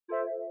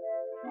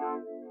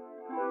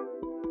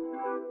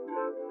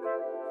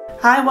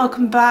Hi,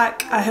 welcome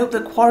back. I hope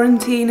that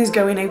quarantine is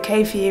going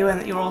okay for you and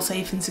that you're all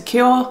safe and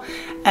secure.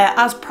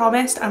 As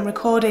promised, I'm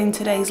recording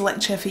today's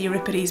lecture for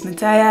Euripides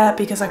Medea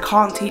because I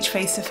can't teach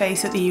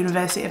face-to-face at the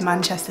University of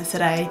Manchester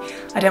today.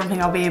 I don't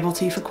think I'll be able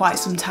to for quite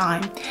some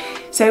time.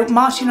 So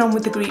marching on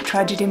with the Greek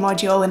tragedy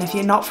module, and if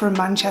you're not from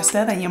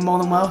Manchester then you're more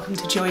than welcome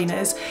to join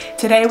us.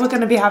 Today we're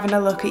going to be having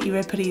a look at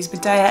Euripides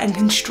Medea and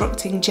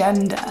constructing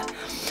gender.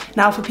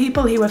 Now, for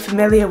people who are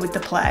familiar with the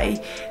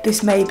play,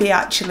 this may be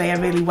actually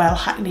a really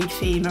well-hackneyed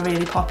theme, a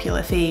really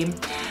popular theme,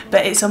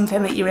 but it's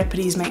something that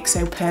Euripides makes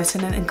so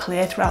pertinent and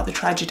clear throughout the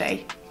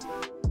tragedy.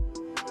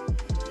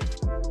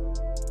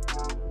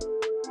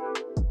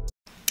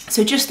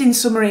 So just in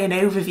summary and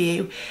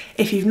overview,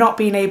 if you've not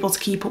been able to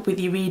keep up with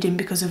your reading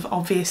because of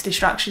obvious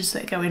distractions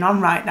that are going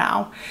on right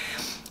now,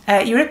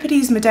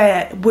 Euripides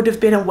Medea would have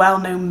been a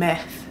well-known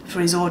myth for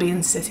his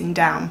audience sitting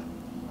down.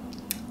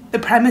 The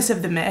premise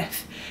of the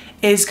myth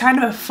is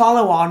kind of a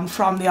follow-on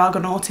from the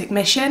Argonautic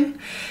mission.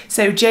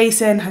 So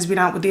Jason has been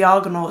out with the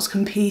Argonauts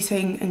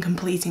competing and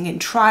completing in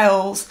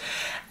trials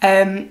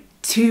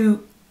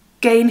to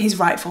gain his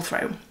rightful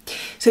throne.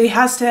 So he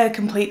has to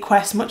complete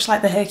quests much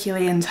like the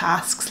Herculean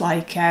tasks,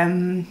 like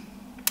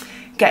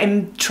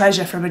getting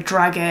treasure from a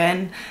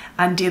dragon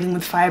and dealing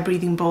with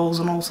fire-breathing bulls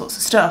and all sorts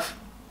of stuff.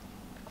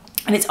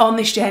 And it's on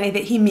this journey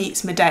that he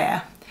meets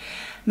Medea.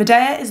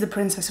 Medea is the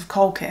princess of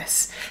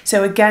Colchis,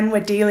 so again we're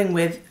dealing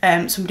with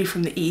somebody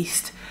from the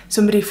east,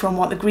 somebody from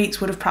what the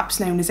Greeks would have perhaps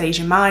known as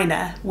Asia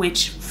Minor,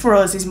 which for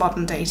us is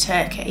modern day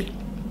Turkey.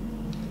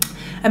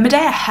 And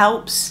Medea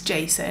helps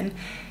Jason.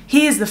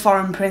 He is the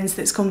foreign prince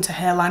that's come to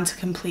her land to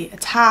complete a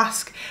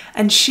task,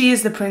 and she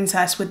is the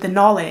princess with the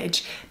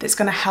knowledge that's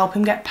going to help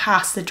him get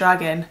past the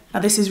dragon. Now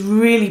this is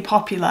really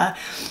popular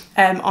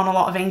on a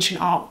lot of ancient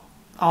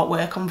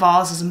artwork, on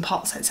vases and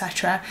pots,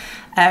 etc.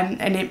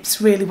 And it's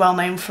really well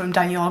known from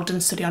Daniel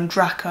Ogden's study on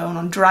Draco and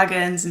on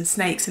dragons and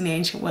snakes in the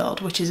ancient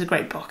world, which is a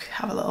great book.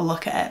 Have a little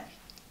look at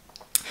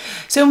it.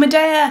 So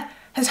Medea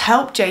has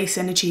helped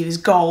Jason achieve his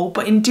goal,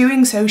 but in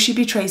doing so she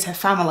betrays her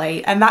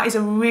family, and that is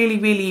a really,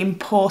 really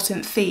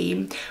important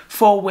theme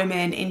for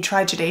women in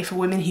tragedy, for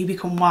women who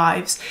become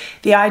wives.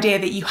 The idea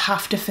that you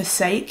have to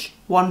forsake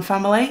one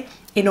family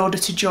in order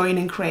to join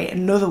and create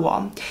another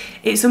one.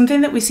 It's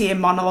something that we see in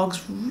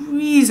monologues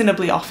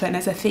reasonably often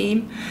as a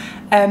theme,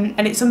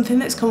 and it's something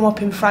that's come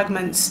up in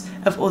fragments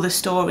of other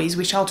stories,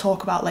 which I'll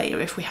talk about later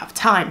if we have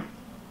time.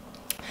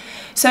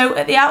 So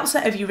at the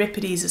outset of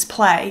Euripides'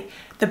 play,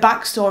 the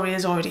backstory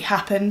has already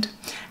happened,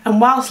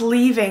 and whilst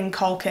leaving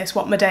Colchis,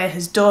 what Medea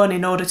has done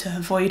in order to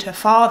avoid her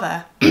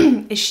father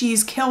is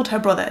she's killed her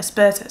brother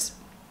Aspertus.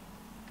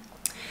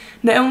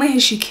 Not only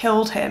has she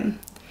killed him,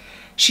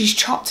 she's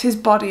chopped his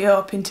body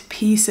up into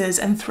pieces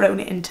and thrown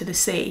it into the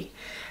sea.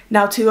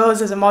 Now to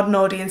us as a modern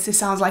audience this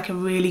sounds like a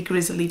really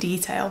grisly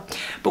detail,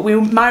 but we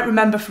might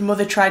remember from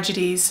other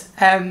tragedies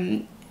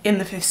in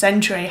the 5th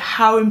century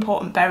how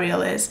important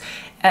burial is.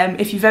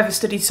 If you've ever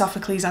studied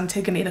Sophocles'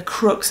 Antigone, the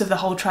crux of the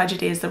whole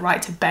tragedy is the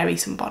right to bury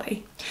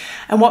somebody.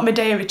 And what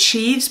Medea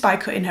achieves by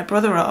cutting her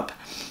brother up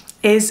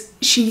is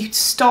she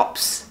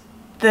stops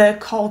the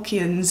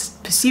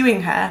Colchians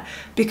pursuing her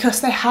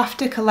because they have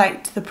to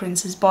collect the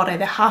prince's body.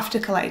 They have to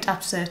collect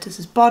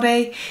Apsyrtus's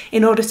body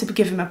in order to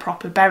give him a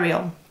proper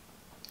burial.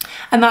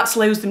 And that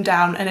slows them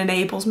down and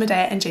enables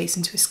Medea and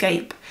Jason to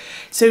escape.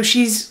 So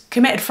she's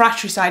committed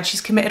fratricide, she's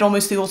committed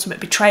almost the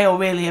ultimate betrayal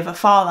really of her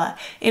father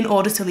in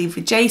order to leave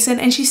with Jason,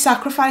 and she's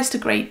sacrificed a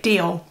great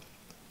deal.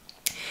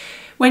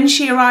 When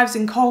she arrives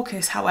in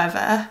Colchis,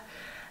 however,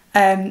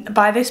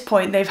 by this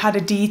point they've had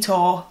a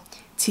detour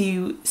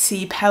to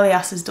see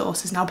Pelias's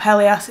daughters. Now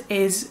Pelias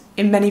is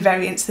in many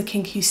variants the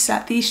king who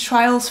set these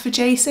trials for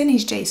Jason.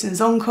 He's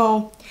Jason's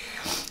uncle,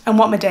 and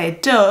what Medea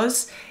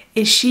does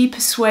is she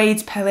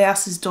persuades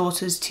Pelias's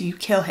daughters to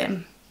kill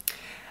him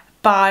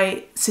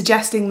by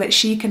suggesting that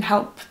she can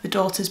help the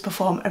daughters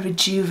perform a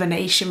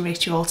rejuvenation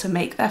ritual to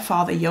make their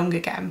father young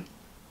again.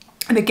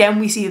 And again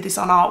we see this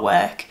on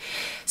artwork.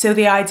 So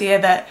the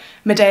idea that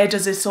Medea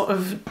does this sort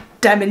of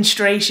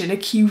demonstration, a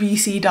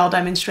QVC doll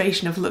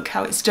demonstration of look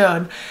how it's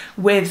done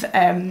with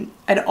an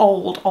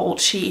old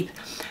sheep.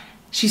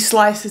 She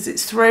slices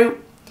its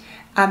throat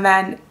and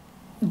then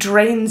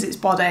drains its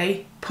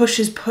body,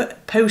 pushes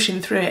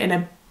potion through it in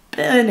a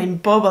burning,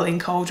 bubbling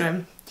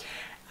cauldron,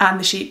 and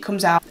the sheep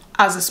comes out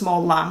as a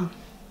small lamb.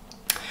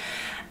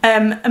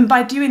 And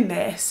by doing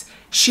this,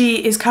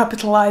 she is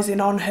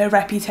capitalising on her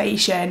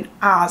reputation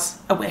as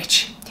a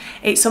witch.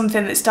 It's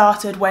something that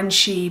started when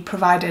she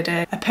provided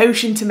a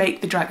potion to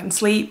make the dragon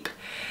sleep,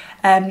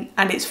 and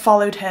it's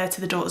followed her to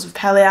the daughters of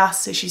Pelias,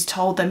 so she's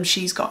told them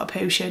she's got a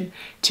potion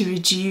to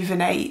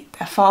rejuvenate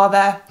their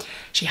father.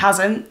 She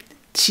hasn't.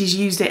 She's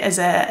used it as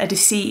a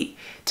deceit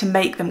to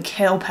make them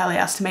kill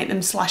Pelias, to make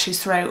them slash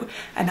his throat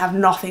and have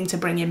nothing to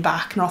bring him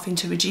back, nothing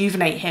to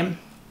rejuvenate him.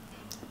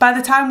 By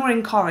the time we're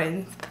in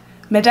Corinth,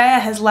 Medea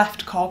has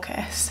left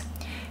Colchis.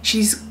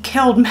 She's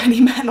killed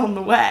many men on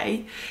the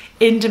way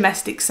in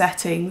domestic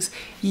settings,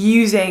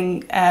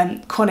 using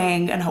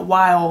cunning and her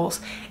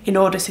wiles in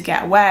order to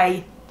get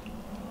away.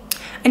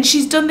 And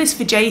she's done this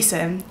for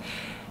Jason.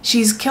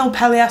 She's killed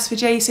Peleus for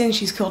Jason,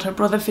 she's killed her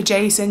brother for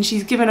Jason,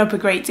 she's given up a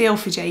great deal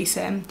for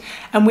Jason.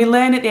 And we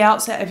learn at the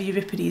outset of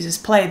Euripides'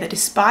 play that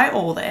despite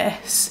all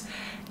this,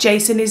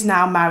 Jason is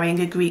now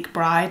marrying a Greek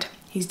bride.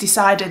 He's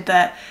decided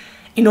that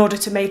in order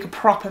to make a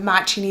proper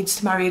match, he needs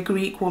to marry a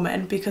Greek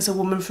woman because a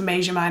woman from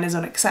Asia Minor is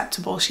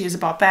unacceptable, she is a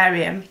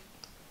barbarian.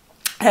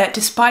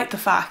 Despite the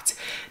fact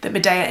that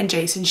Medea and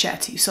Jason share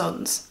 2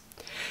 sons.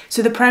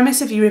 So the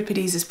premise of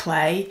Euripides'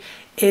 play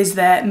is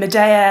that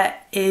Medea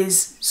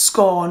is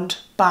scorned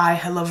by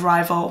her love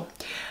rival,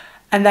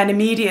 and then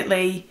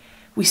immediately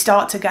we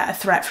start to get a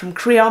threat from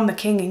Creon, the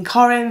king in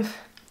Corinth,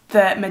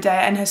 that Medea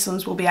and her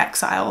sons will be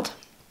exiled.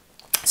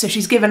 So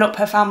she's given up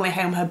her family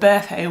home, her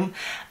birth home,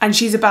 and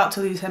she's about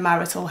to lose her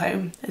marital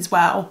home as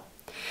well.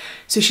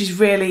 So she's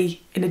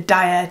really in a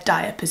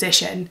dire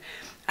position.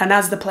 And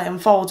as the play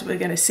unfolds, we're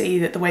going to see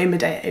that the way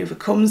Medea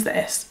overcomes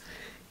this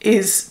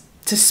is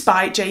to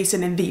spite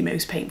Jason in the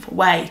most painful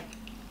way.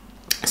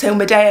 So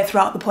Medea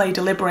throughout the play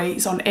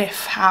deliberates on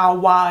if, how,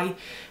 why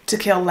to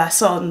kill their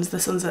sons, the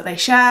sons that they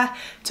share,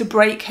 to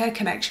break her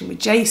connection with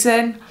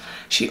Jason.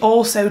 She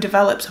also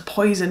develops a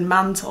poisoned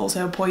mantle,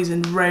 so a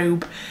poisoned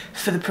robe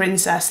for the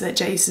princess that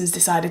Jason's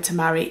decided to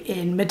marry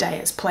in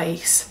Medea's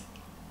place.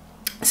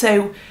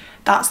 So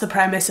that's the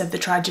premise of the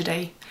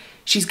tragedy.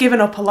 She's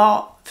given up a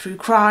lot through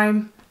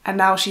crime, and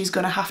now she's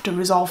going to have to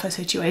resolve her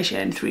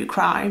situation through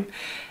crime.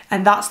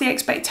 And that's the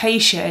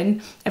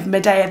expectation of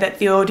Medea that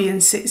the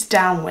audience sits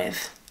down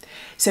with.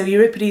 So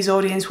Euripides'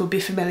 audience would be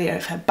familiar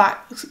with her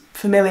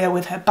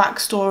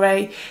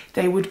backstory,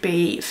 they would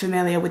be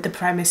familiar with the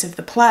premise of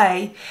the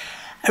play,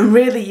 and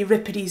really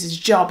Euripides'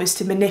 job is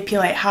to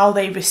manipulate how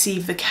they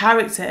receive the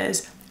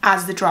characters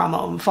as the drama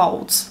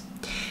unfolds.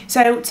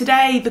 So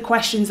today the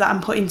questions that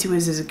I'm putting to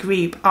us as a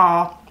group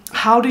are: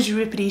 how does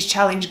Euripides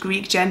challenge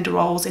Greek gender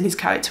roles in his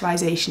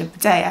characterisation of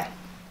Medea?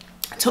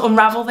 To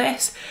unravel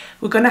this,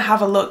 we're going to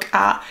have a look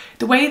at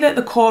the way that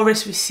the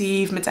chorus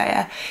receive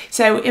Medea.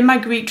 So in my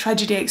Greek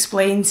Tragedy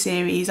Explained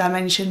series, I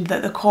mentioned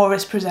that the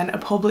chorus present a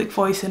public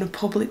voice and a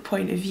public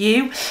point of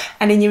view.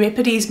 And in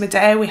Euripides'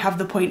 Medea, we have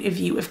the point of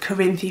view of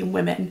Corinthian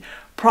women,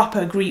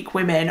 proper Greek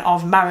women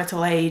of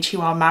marital age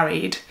who are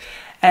married.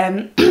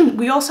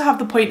 We also have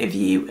the point of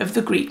view of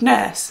the Greek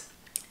nurse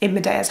in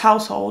Medea's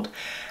household.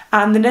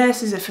 And the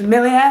nurse is a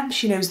familiar,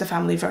 she knows the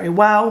family very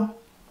well.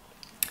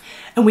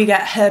 And we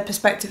get her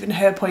perspective and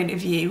her point of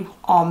view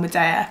on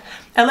Medea.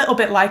 A little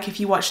bit like if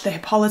you watch the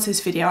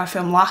Hippolytus video I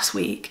filmed last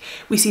week,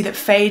 we see that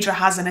Phaedra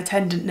has an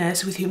attendant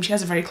nurse with whom she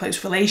has a very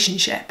close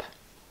relationship.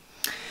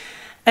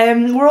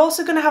 We're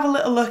also going to have a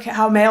little look at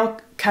how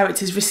male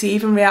characters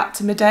receive and react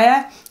to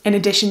Medea, in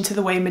addition to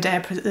the way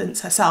Medea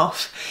presents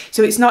herself.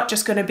 So it's not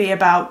just going to be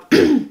about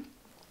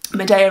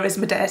Medea as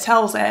Medea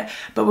tells it,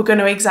 but we're going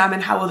to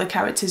examine how other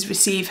characters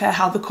receive her,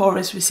 how the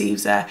chorus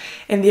receives her,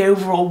 in the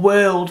overall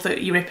world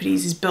that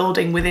Euripides is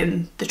building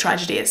within the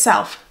tragedy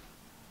itself.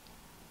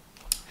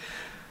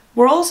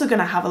 We're also going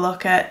to have a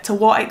look at to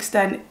what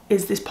extent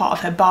is this part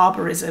of her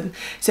barbarism.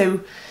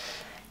 So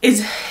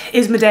is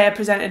Medea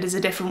presented as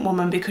a different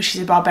woman because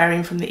she's a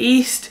barbarian from the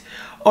east,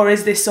 or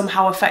is this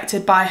somehow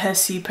affected by her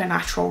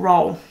supernatural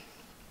role?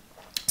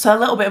 So a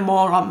little bit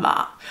more on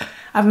that.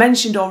 I've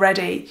mentioned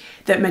already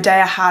that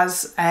Medea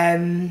has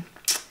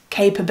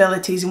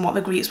capabilities in what the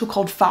Greeks would have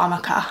called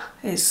pharmaca,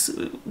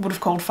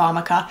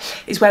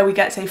 is where we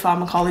get, say,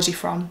 pharmacology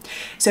from.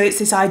 So it's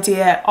this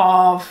idea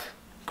of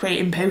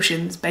creating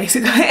potions,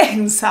 basically,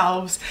 in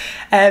salves.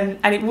 And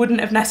it wouldn't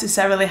have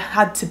necessarily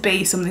had to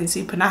be something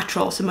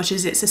supernatural so much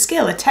as it's a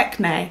skill, a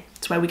techne.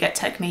 It's where we get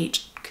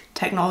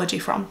technology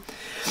from.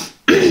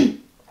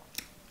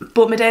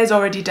 But Medea's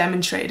already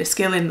demonstrated a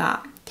skill in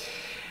that.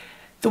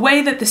 The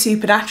way that the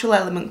supernatural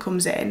element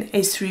comes in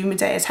is through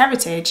Medea's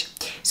heritage.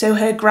 So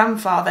her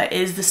grandfather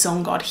is the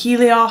sun god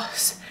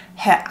Helios,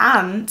 her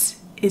aunt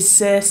is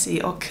Circe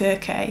or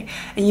Circe,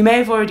 and you may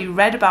have already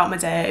read about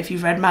Medea if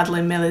you've read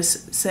Madeline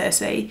Miller's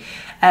Circe.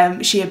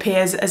 She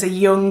appears as a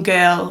young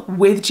girl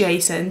with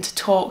Jason to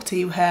talk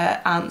to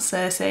her aunt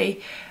Circe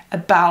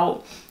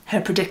about her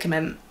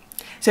predicament.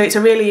 So it's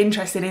a really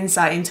interesting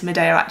insight into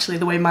Medea, actually,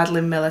 the way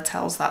Madeline Miller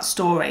tells that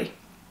story.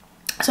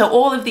 So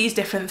all of these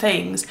different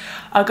things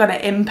are going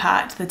to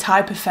impact the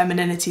type of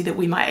femininity that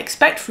we might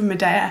expect from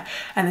Medea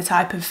and the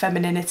type of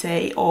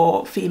femininity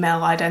or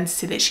female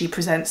identity that she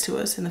presents to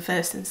us in the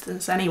first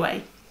instance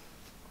anyway.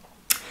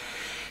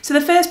 So the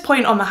first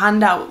point on the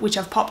handout, which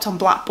I've popped on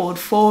Blackboard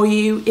for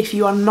you, if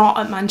you are not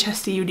at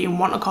Manchester Uni and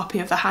want a copy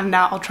of the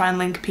handout, I'll try and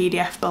link a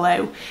PDF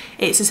below.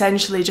 It's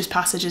essentially just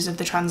passages of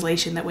the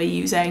translation that we're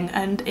using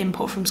and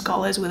input from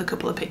scholars with a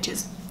couple of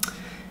pictures.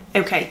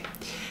 Okay,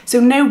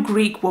 so no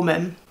Greek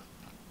woman.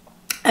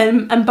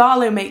 And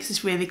Barlow makes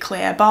this really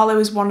clear. Barlow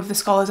is one of the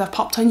scholars I've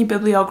popped on your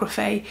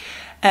bibliography.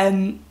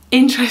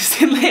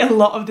 Interestingly, a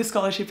lot of the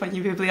scholarship on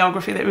your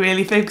bibliography that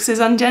really focuses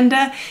on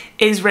gender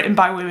is written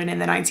by women in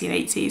the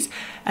 1980s,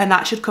 and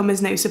that should come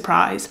as no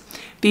surprise.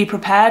 Be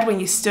prepared when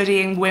you're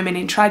studying women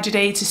in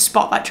tragedy to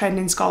spot that trend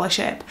in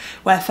scholarship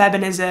where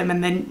feminism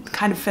and the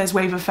kind of first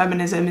wave of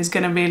feminism is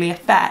going to really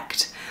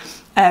affect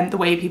the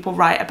way people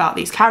write about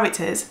these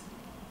characters.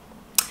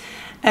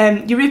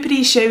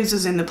 Euripides shows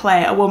us in the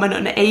play a woman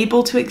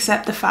unable to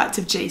accept the fact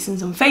of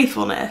Jason's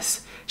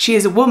unfaithfulness. She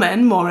is a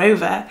woman,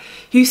 moreover,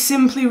 who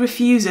simply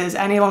refuses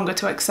any longer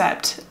to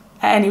accept,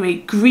 at any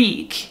rate,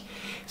 Greek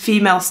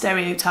female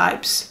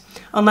stereotypes,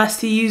 unless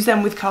to use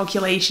them with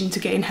calculation to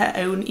gain her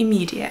own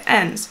immediate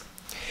ends.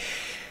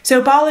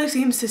 So Barlow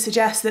seems to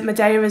suggest that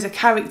Medea as a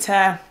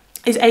character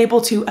is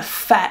able to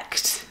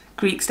affect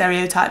Greek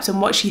stereotypes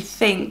and what she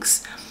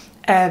thinks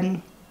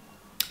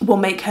will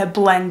make her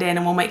blend in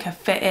and will make her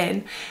fit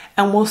in.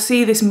 And we'll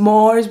see this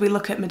more as we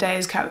look at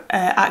Medea's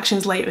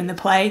actions later in the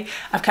play.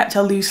 I've kept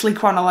a loosely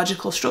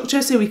chronological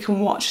structure so we can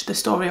watch the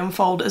story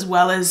unfold as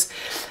well as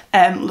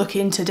look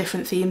into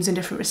different themes and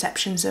different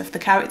receptions of the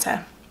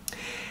character.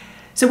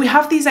 So we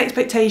have these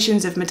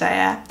expectations of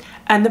Medea,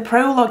 and the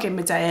prologue in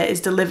Medea is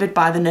delivered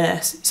by the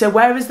nurse. So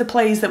whereas the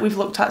plays that we've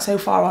looked at so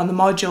far on the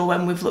module,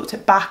 when we've looked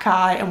at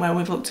Bacchae and when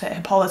we've looked at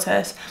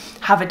Hippolytus,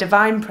 have a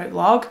divine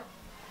prologue,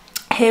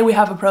 here we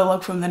have a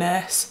prologue from the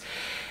nurse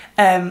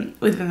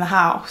within the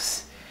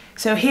house.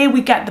 So here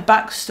we get the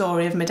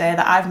backstory of Medea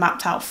that I've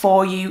mapped out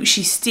for you.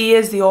 She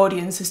steers the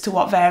audience as to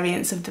what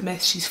variants of the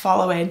myth she's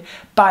following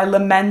by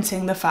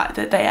lamenting the fact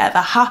that they ever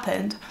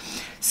happened.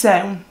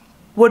 So,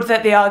 would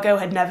that the Argo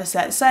had never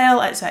set sail,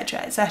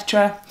 etc,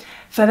 etc.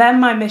 For then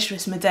my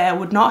mistress Medea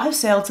would not have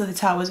sailed to the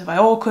towers of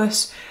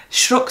Iorcus,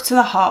 struck to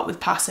the heart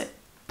with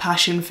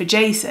passion for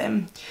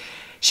Jason.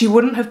 She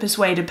wouldn't have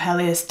persuaded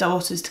Peleus'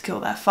 daughters to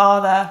kill their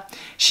father.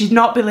 She'd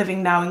not be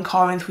living now in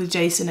Corinth with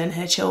Jason and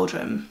her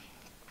children.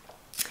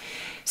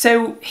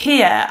 So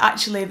here,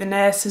 actually, the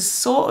nurse has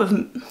sort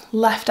of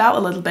left out a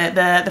little bit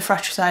the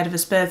fratricide of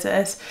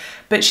Aspertus,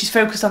 but she's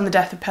focused on the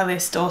death of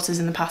Peleus' daughters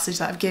in the passage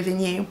that I've given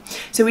you.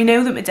 So we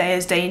know that Medea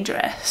is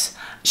dangerous.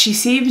 She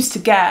seems to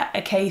get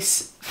a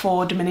case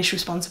for diminished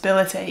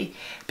responsibility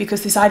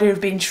because this idea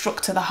of being struck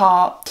to the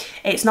heart,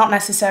 it's not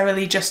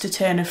necessarily just a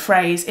turn of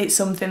phrase, it's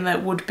something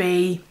that would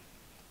be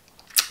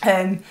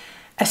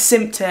a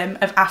symptom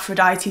of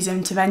Aphrodite's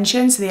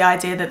intervention. So the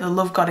idea that the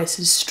love goddess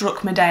has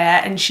struck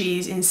Medea and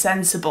she's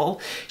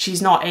insensible,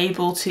 she's not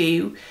able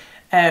to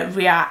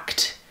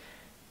react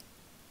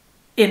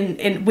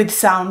with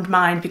sound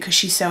mind because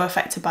she's so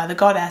affected by the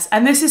goddess.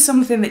 And this is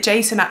something that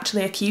Jason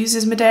actually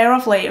accuses Medea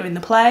of later in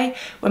the play,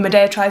 when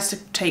Medea tries to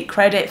take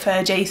credit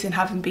for Jason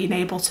having been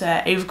able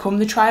to overcome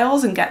the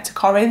trials and get to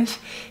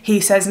Corinth. He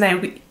says, no,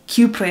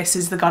 Cuprius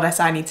is the goddess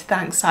I need to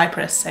thank,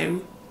 Cyprus,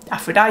 so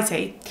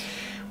Aphrodite.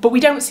 But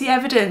we don't see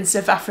evidence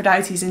of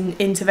Aphrodite's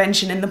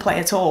intervention in the play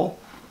at all.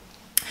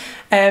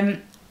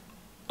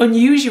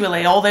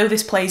 Unusually, although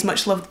this play is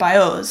much loved by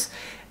us,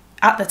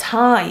 at the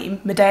time,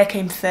 Medea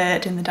came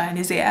third in the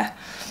Dionysia,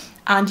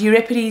 and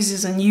Euripides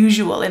is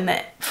unusual in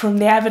that, from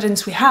the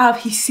evidence we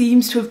have, he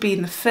seems to have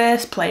been the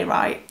first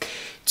playwright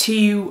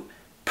to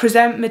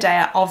present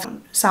Medea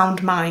of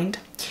sound mind.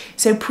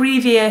 So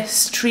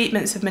previous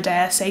treatments of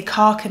Medea, say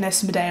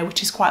Carcinus Medea,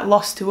 which is quite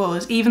lost to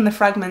us, even the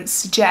fragments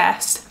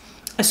suggest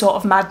a sort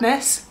of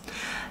madness.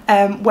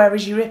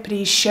 Whereas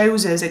Euripides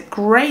shows us at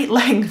great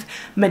length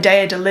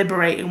Medea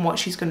deliberating what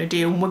she's going to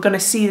do, and we're going to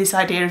see this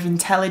idea of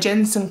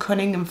intelligence and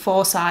cunning and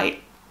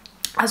foresight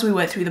as we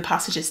work through the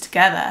passages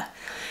together.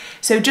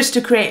 So just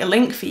to create a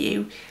link for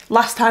you,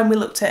 last time we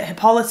looked at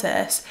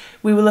Hippolytus,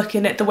 we were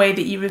looking at the way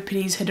that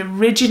Euripides had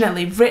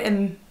originally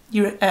written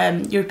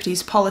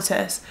Euripides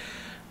Hippolytus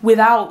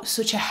without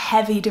such a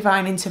heavy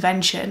divine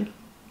intervention.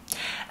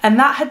 And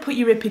that had put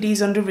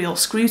Euripides under real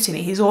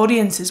scrutiny. His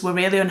audiences were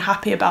really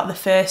unhappy about the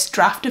first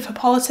draft of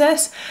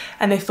Hippolytus,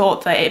 and they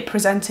thought that it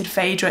presented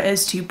Phaedra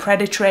as too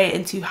predatory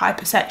and too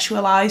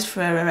hypersexualised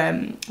for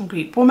a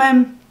Greek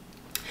woman.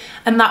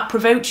 And that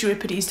provoked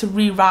Euripides to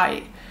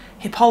rewrite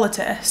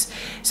Hippolytus.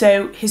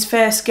 So his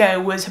first go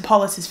was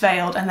Hippolytus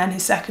Veiled, and then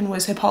his second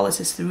was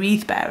Hippolytus the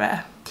Wreath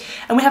Bearer.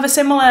 And we have a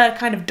similar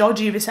kind of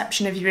dodgy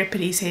reception of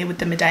Euripides here with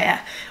the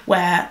Medea,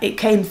 where it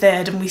came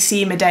third and we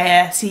see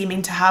Medea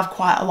seeming to have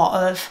quite a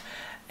lot of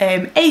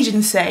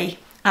agency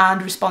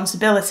and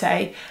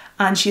responsibility,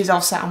 and she is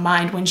of sound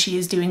mind when she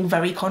is doing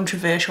very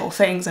controversial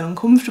things and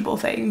uncomfortable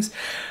things.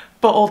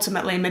 But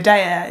ultimately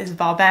Medea is a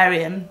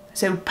barbarian,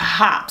 so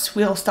perhaps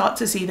we'll start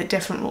to see that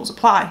different rules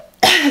apply.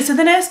 So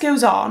the nurse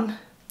goes on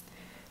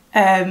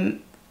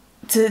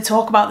to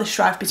talk about the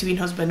strife between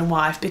husband and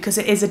wife, because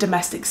it is a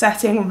domestic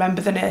setting.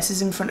 Remember, the nurse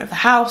is in front of the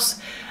house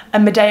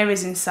and Medea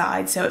is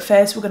inside. So at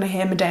first we're going to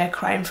hear Medea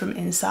crying from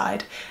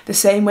inside, the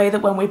same way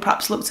that when we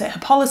perhaps looked at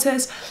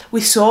Hippolytus,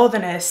 we saw the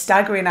nurse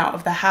staggering out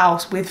of the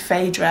house with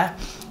Phaedra,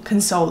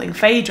 consoling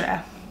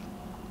Phaedra.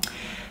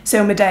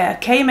 So Medea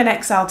came in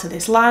exile to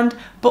this land,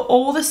 but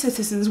all the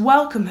citizens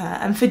welcome her,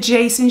 and for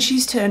Jason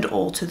she's turned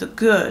all to the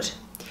good.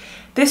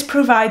 This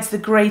provides the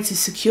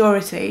greatest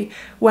security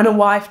when a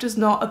wife does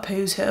not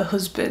oppose her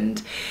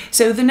husband.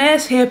 So the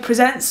nurse here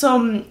presents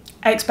some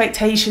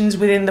expectations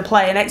within the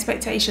play, and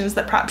expectations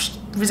that perhaps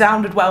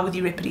resounded well with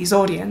Euripides'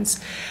 audience,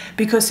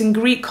 because in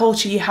Greek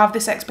culture you have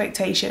this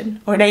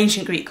expectation, or in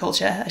ancient Greek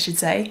culture I should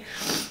say,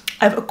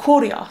 of a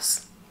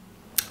kurios.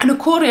 And a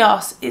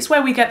kurios is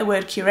where we get the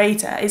word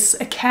curator. It's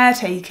a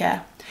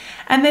caretaker,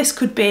 and this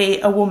could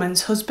be a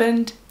woman's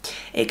husband,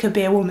 it could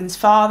be a woman's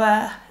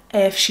father.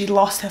 If she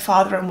lost her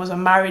father and was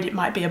unmarried, it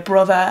might be a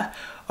brother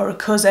or a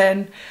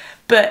cousin,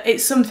 but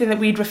it's something that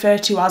we'd refer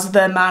to as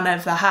the man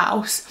of the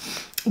house,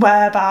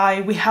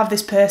 whereby we have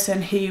this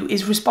person who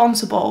is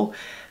responsible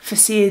for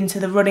seeing to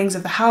the runnings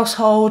of the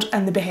household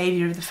and the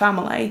behaviour of the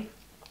family.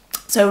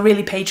 So a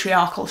really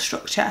patriarchal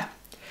structure.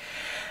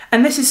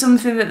 And this is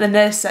something that the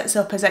nurse sets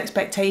up as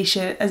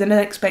an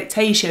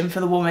expectation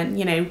for the woman.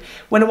 You know,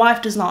 when a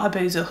wife does not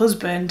oppose her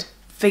husband,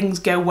 things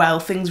go well,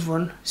 things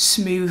run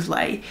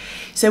smoothly.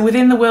 So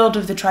within the world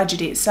of the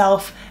tragedy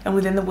itself and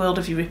within the world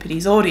of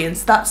Euripides'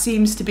 audience, that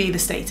seems to be the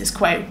status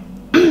quo.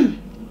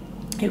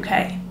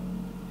 Okay.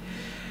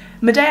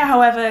 Medea,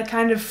 however,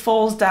 kind of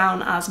falls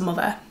down as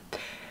mother.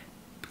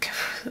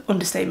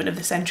 Understatement of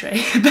the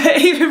century. But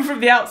even from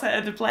the outset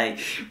of the play,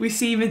 we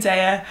see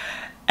Medea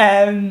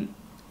kind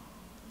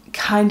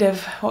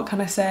of, what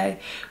can I say?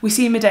 We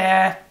see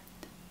Medea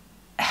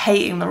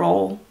hating the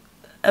role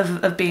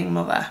of being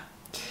mother.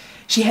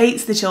 She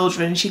hates the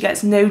children, she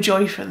gets no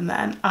joy from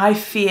them. I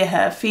fear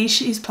her, fear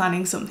she's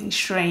planning something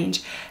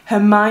strange.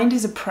 Her mind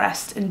is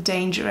oppressed and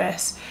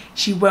dangerous.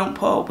 She won't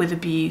put up with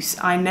abuse.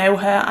 I know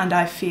her and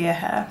I fear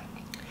her.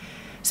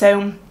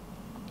 So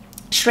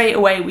straight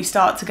away we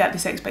start to get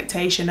this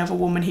expectation of a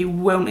woman who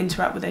won't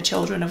interact with her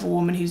children, of a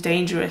woman who's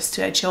dangerous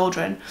to her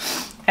children.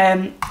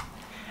 And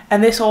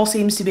this all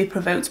seems to be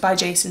provoked by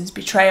Jason's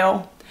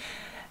betrayal.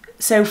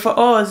 So for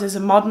us as a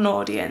modern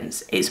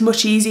audience, it's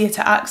much easier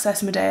to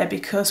access Medea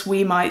because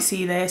we might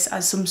see this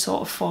as some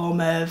sort of form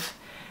of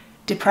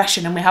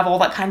depression, and we have all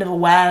that kind of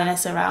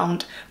awareness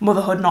around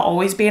motherhood not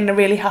always being a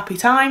really happy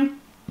time.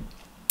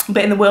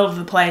 But in the world of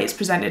the play, it's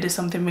presented as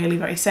something really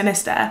very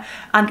sinister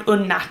and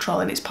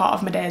unnatural, and it's part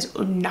of Medea's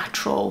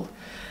unnatural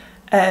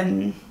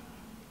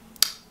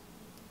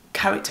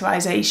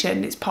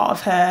characterisation. It's part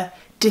of her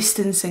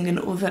distancing and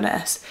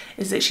otherness,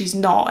 is that she's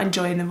not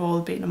enjoying the role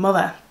of being a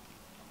mother.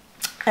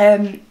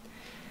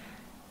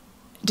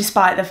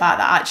 Despite the fact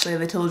that actually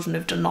the children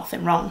have done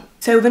nothing wrong.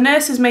 So the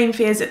nurse's main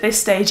fears at this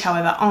stage,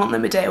 however, aren't that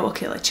Medea will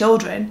kill her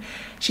children.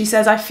 She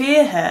says, I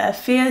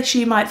fear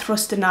she might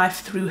thrust a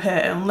knife through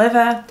her own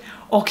liver,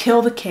 or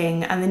kill the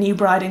king and the new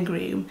bride and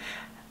groom,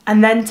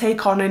 and then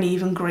take on an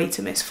even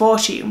greater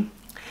misfortune.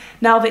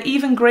 Now, the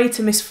even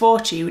greater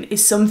misfortune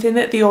is something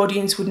that the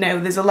audience would know.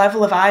 There's a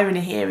level of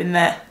irony here in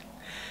that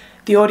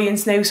the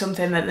audience knows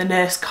something that the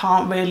nurse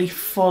can't really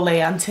fully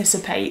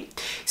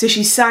anticipate. So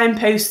she's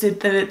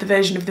signposted the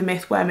version of the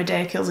myth where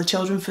Medea kills her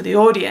children for the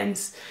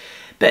audience,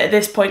 but at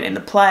this point in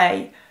the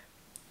play,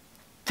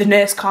 the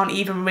nurse can't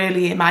even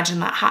really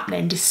imagine that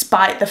happening,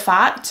 despite the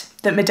fact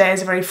that Medea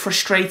is a very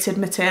frustrated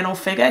maternal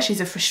figure.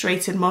 She's a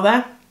frustrated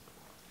mother,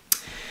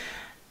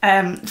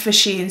 for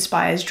she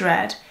inspires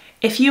dread.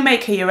 If you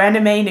make her your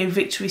enemy, no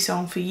victory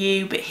song for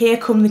you, but here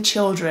come the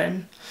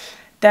children.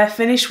 They're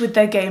finished with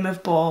their game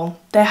of ball.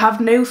 They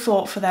have no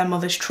thought for their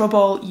mother's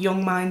trouble.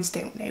 Young minds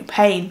don't know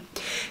pain.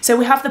 So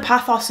we have the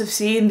pathos of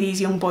seeing these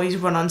young boys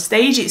run on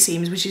stage, it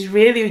seems, which is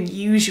really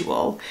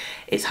unusual.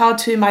 It's hard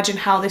to imagine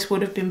how this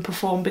would have been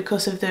performed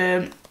because of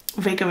the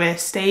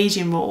rigorous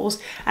staging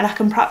rules, and I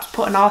can perhaps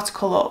put an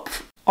article up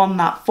on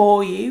that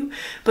for you.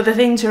 But the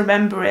thing to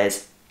remember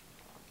is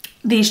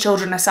these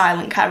children are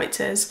silent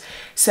characters,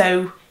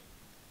 so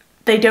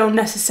they don't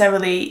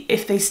necessarily,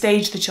 if they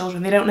stage the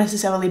children, they don't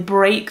necessarily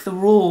break the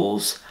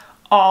rules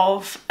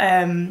of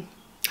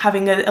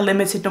having a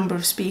limited number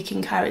of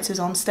speaking characters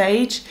on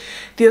stage.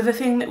 The other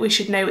thing that we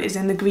should note is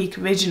in the Greek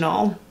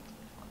original,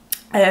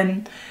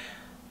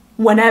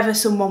 whenever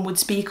someone would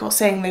speak or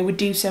sing, they would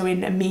do so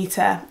in a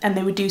metre, and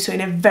they would do so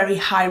in a very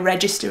high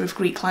register of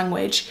Greek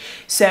language.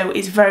 So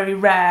it's very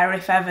rare,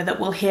 if ever,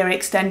 that we'll hear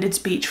extended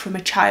speech from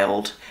a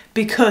child,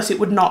 because it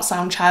would not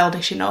sound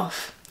childish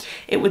enough.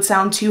 It would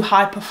sound too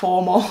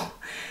hyper-formal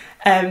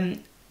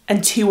and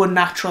too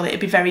unnatural.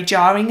 It'd be very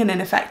jarring and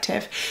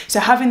ineffective.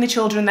 So having the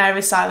children there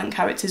as silent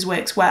characters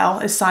works well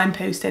as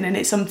signposting, and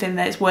it's something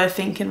that is worth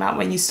thinking about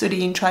when you're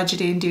studying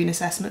tragedy and doing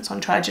assessments on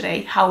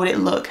tragedy. How would it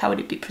look? How would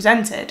it be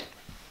presented?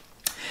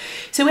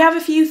 So we have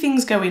a few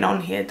things going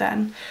on here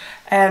then.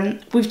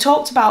 We've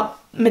talked about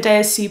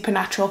Medea's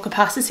supernatural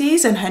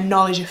capacities and her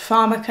knowledge of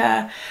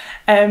pharmaca,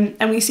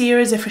 and we see her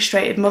as a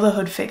frustrated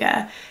motherhood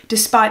figure,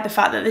 despite the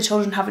fact that the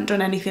children haven't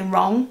done anything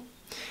wrong.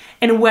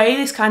 In a way,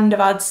 this kind of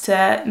adds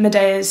to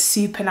Medea's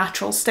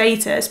supernatural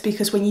status,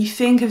 because when you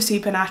think of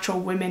supernatural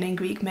women in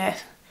Greek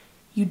myth,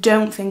 you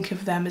don't think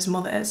of them as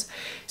mothers.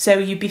 So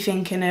you'd be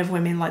thinking of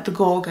women like the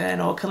Gorgon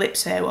or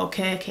Calypso or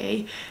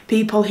Kirke,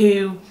 people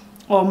who,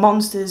 or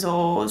monsters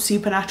or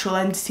supernatural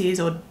entities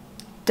or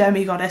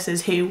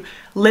demigoddesses who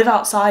live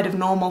outside of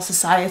normal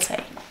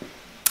society.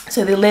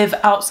 So they live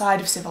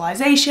outside of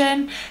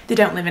civilization, they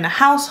don't live in a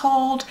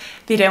household,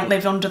 they don't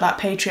live under that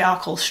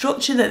patriarchal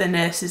structure that the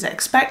nurse is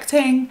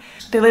expecting.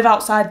 They live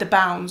outside the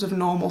bounds of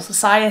normal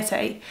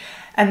society,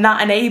 and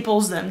that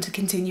enables them to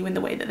continue in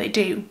the way that they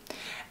do.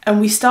 And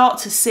we start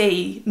to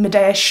see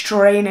Medea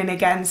straining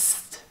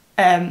against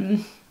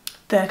the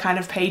kind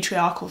of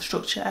patriarchal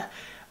structure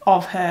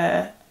of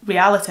her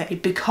reality,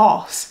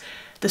 because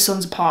the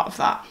sons are part of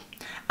that.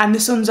 And the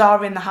sons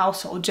are in the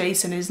household,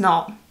 Jason is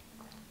not.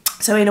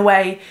 So in a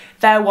way,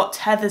 they're what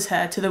tethers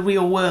her to the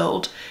real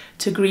world,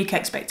 to Greek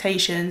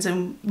expectations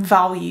and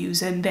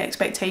values and the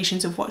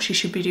expectations of what she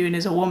should be doing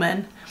as a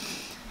woman.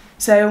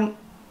 So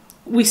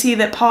we see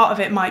that part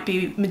of it might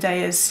be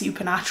Medea's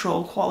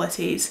supernatural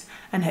qualities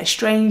and her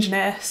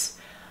strangeness,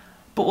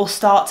 but we'll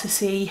start to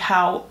see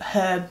how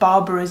her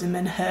barbarism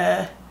and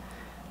her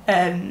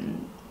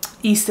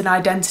Eastern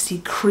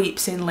identity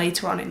creeps in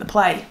later on in the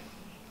play.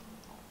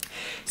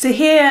 So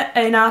here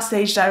in our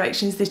stage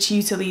directions, the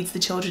tutor leads the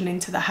children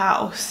into the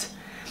house.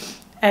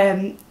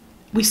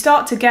 We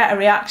start to get a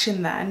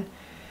reaction then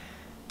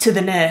to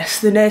the nurse.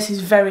 The nurse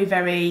is very,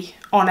 very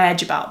on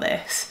edge about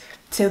this.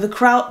 So the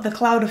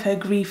cloud of her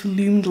grief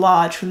loomed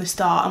large from the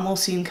start and will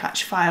soon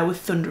catch fire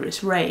with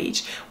thunderous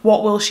rage.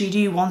 What will she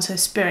do once her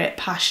spirit,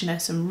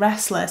 passionate and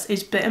restless,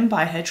 is bitten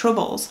by her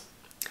troubles?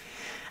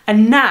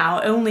 And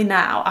now, only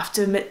now,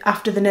 after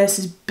the nurse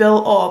has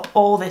built up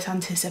all this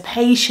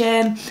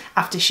anticipation,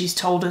 after she's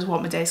told us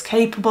what Medea's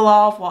capable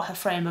of, what her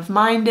frame of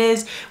mind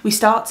is, we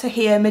start to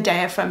hear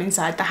Medea from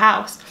inside the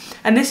house.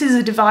 And this is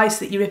a device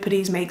that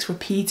Euripides makes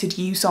repeated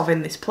use of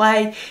in this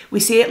play. We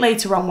see it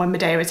later on when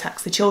Medea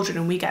attacks the children,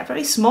 and we get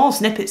very small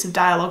snippets of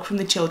dialogue from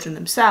the children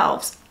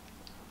themselves.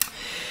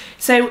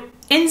 So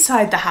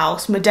inside the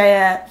house,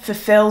 Medea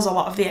fulfills a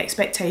lot of the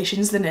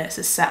expectations the nurse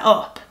has set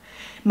up.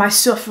 My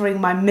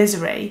suffering, my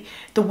misery,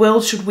 the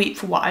world should weep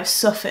for what I've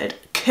suffered.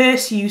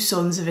 Curse you,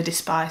 sons of a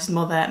despised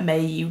mother,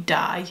 may you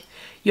die.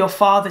 Your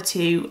father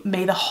too,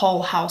 may the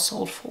whole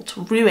household fall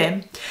to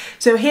ruin.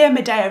 So here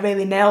Medea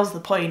really nails the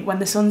point. When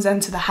the sons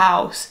enter the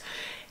house,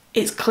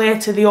 it's clear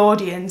to the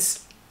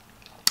audience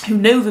who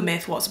know the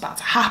myth what's about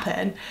to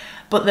happen,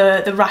 but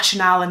the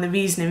rationale and the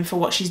reasoning for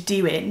what she's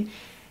doing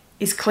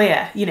is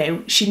clear. You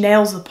know, she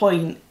nails the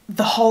point.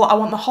 I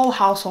want the whole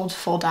household to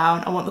fall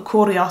down. I want the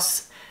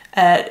Kurios,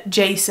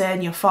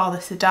 Jason, your father,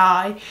 to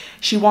die.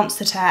 She wants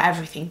to tear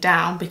everything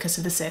down because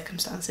of the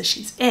circumstances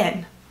she's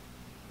in.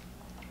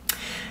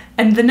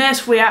 And the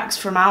nurse reacts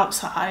from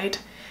outside.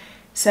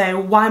 So,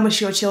 why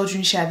must your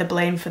children share the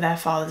blame for their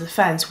father's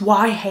offence?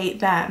 Why hate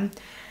them?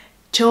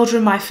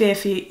 Children, my fear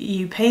for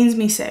you pains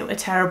me so, a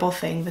terrible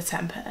thing, the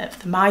temper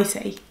of the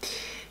mighty.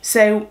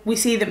 So we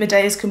see that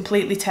Medea is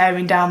completely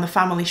tearing down the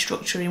family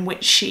structure in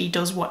which she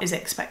does what is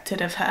expected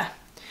of her.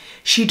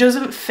 She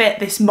doesn't fit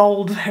this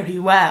mould very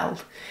well.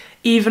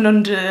 Even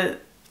under,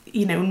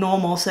 you know,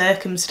 normal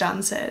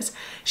circumstances.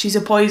 She's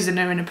a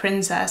poisoner and a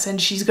princess,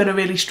 and she's going to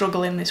really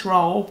struggle in this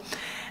role.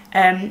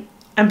 And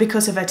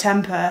because of her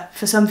temper,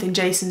 for something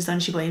Jason's done,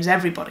 she blames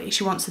everybody.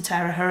 She wants to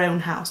tear her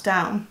own house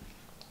down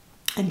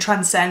and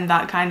transcend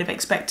that kind of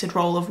expected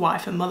role of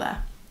wife and mother.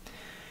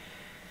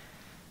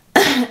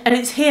 And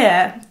it's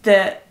here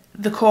that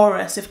the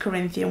chorus of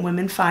Corinthian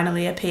women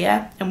finally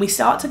appear, and we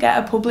start to get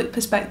a public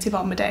perspective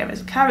on Medea as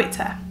a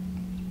character.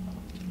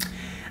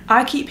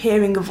 I keep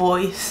hearing a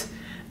voice,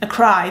 a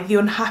cry, the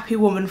unhappy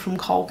woman from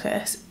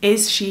Colchis,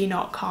 is she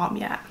not calm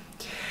yet?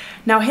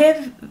 Now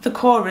here the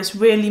chorus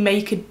really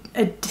make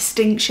a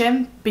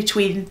distinction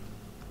between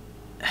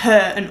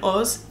her and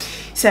us.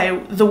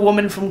 So the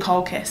woman from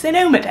Colchis, they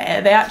know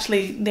Medea,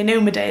 they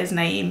know Medea's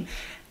name.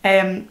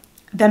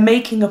 They're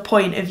making a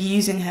point of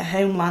using her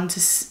homeland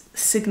to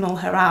signal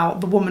her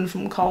out, the woman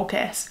from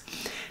Colchis.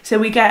 So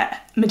we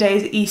get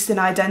Medea's Eastern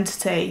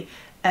identity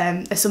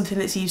as something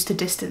that's used to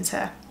distance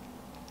her.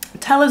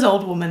 Tell us,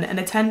 old woman, an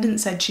attendant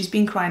said she's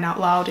been crying out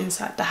loud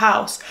inside the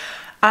house.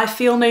 I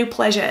feel no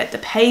pleasure at the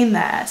pain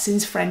there,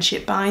 since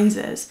friendship binds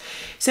us.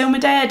 So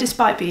Medea,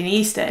 despite being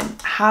Eastern,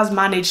 has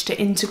managed to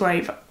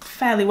integrate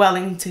fairly well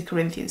into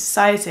Corinthian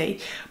society.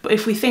 But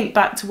if we think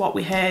back to what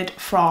we heard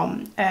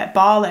from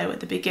Barlow at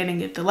the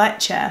beginning of the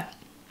lecture,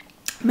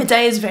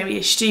 Medea is very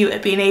astute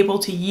at being able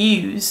to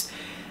use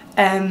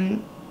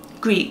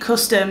Greek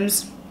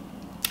customs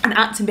and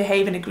act and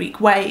behave in a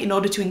Greek way in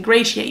order to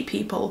ingratiate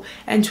people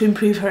and to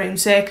improve her own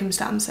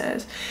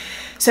circumstances.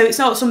 So it's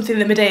not something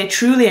that Medea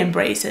truly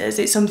embraces,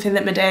 it's something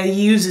that Medea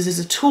uses as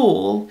a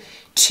tool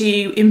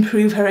to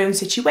improve her own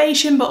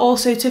situation, but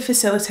also to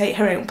facilitate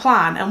her own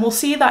plan. And we'll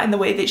see that in the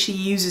way that she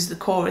uses the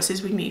chorus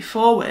as we move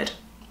forward.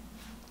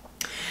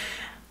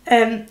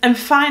 And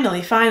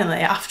finally,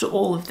 after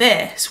all of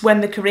this,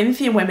 when the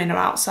Corinthian women are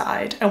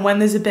outside and when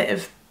there's a bit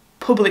of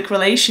public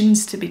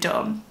relations to be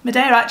done,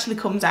 Medea actually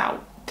comes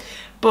out.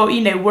 But,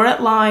 you know, we're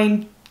at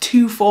line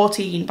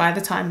 214 by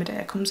the time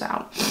Medea comes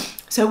out.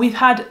 So we've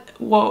had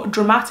what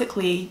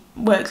dramatically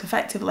works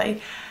effectively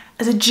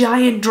as a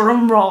giant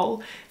drum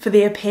roll for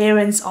the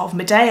appearance of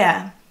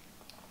Medea.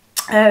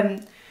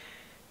 And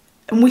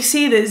we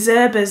see that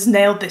Zerba's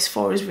nailed this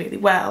for us really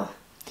well.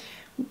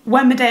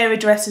 When Medea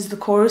addresses the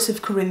chorus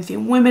of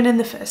Corinthian women in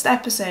the first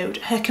episode,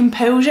 her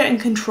composure and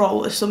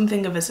control are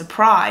something of a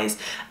surprise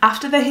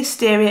after the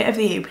hysteria of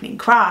the opening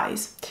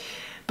cries.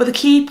 But the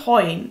key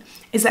point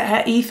is that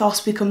her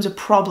ethos becomes a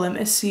problem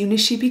as soon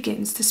as she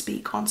begins to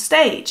speak on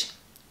stage.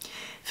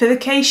 For the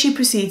case she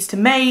proceeds to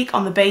make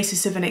on the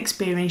basis of an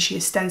experience she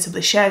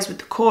ostensibly shares with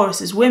the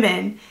chorus as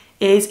women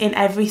is in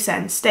every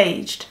sense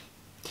staged.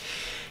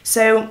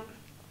 So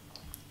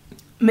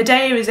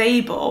Medea is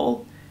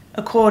able,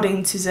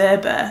 according to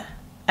Zerber,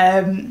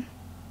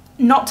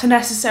 not to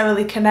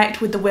necessarily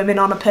connect with the women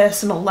on a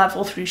personal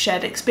level through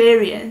shared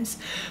experience,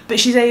 but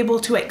she's able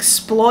to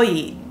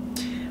exploit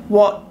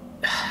what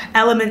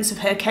elements of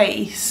her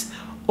case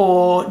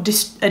or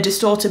a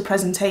distorted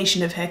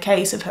presentation of her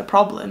case, of her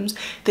problems,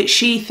 that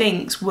she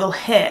thinks will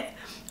hit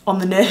on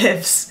the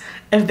nerves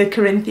of the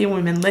Corinthian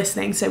women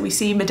listening. So we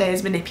see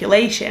Medea's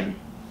manipulation.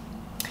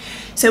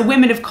 So,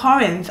 women of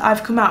Corinth,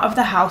 I've come out of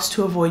the house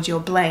to avoid your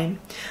blame.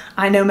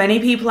 I know many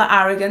people are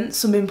arrogant,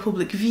 some in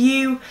public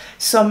view,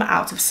 some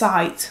out of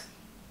sight.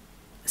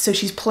 So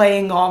she's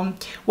playing on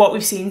what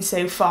we've seen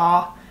so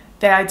far,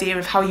 the idea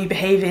of how you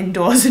behave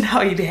indoors and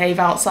how you behave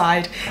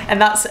outside.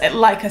 And that's,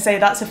 like I say,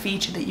 that's a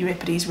feature that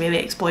Euripides really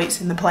exploits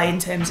in the play in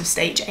terms of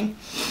staging.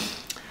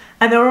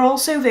 And there are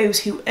also those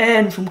who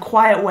earn from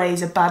quiet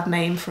ways a bad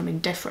name from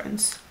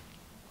indifference.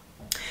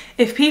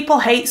 If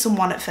people hate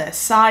someone at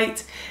first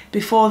sight,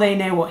 before they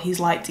know what he's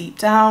like deep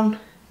down,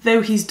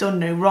 though he's done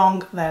no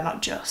wrong, they're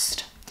not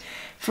just.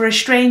 For a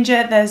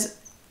stranger, there's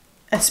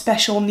a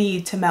special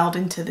need to meld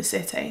into the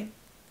city.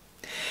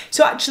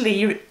 So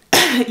actually,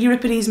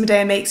 Euripides'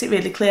 Medea makes it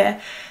really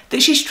clear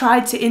that she's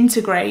tried to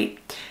integrate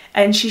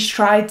and she's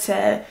tried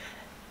to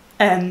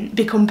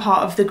become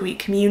part of the Greek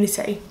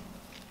community.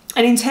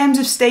 And in terms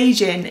of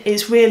staging,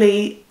 it's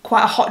really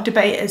quite a hot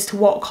debate as to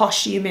what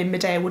costume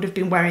Medea would have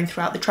been wearing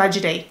throughout the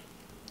tragedy.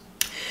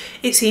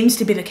 It seems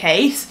to be the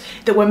case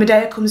that when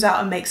Medea comes out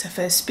and makes her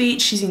first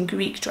speech, she's in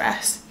Greek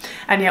dress.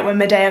 And yet when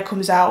Medea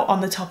comes out on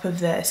the top of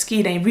the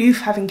Skene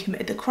roof, having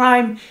committed the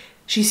crime,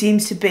 she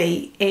seems to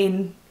be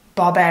in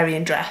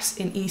barbarian dress,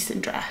 in Eastern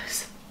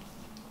dress.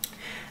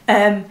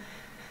 And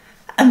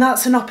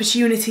that's an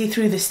opportunity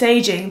through the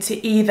staging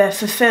to either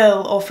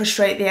fulfill or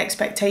frustrate the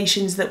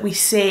expectations that we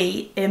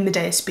see in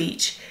Medea's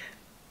speech.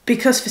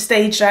 Because for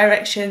stage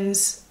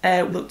directions,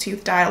 look to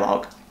the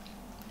dialogue.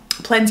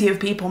 Plenty of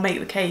people make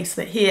the case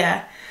that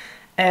here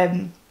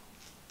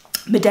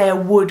Medea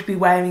would be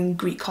wearing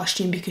Greek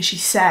costume because she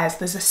says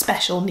there's a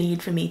special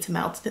need for me to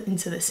melt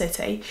into the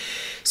city.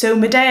 So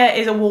Medea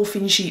is a wolf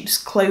in sheep's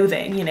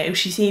clothing, you know,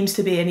 she seems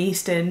to be an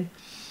Eastern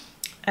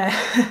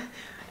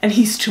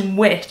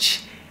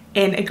witch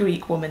in a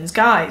Greek woman's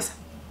guise.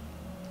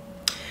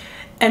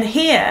 And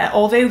here,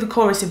 although the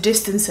chorus have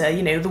distanced her,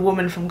 you know, the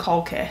woman from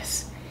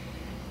Colchis,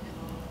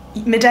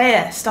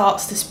 Medea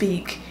starts to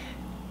speak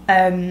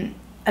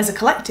as a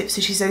collective.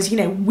 So she says, you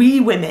know, we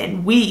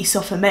women, we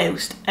suffer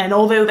most. And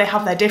although they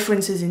have their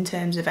differences in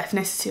terms of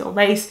ethnicity or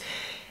race,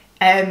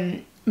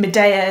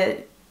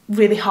 Medea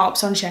really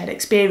harps on shared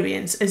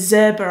experience. As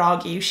Zerber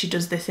argues, she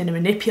does this in a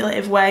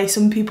manipulative way.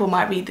 Some people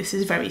might read this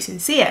as very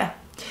sincere.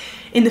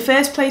 In the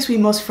first place, we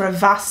must for a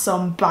vast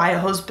sum buy a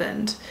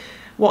husband.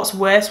 What's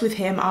worse, with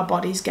him, our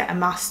bodies get a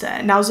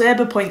master. Now,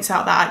 Zerber points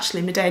out that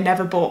actually Medea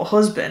never bought a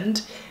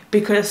husband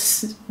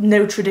because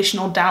no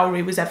traditional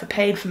dowry was ever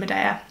paid for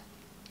Medea.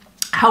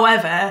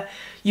 However,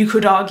 you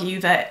could argue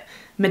that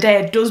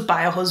Medea does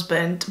buy a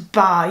husband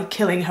by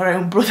killing her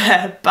own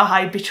brother,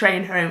 by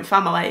betraying her own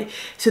family.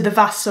 So the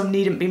vast sum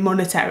needn't be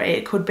monetary.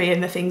 It could be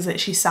in the things that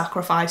she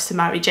sacrificed to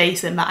marry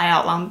Jason that I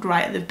outlined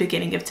right at the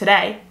beginning of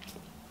today.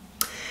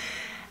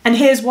 And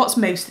here's what's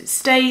most at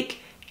stake.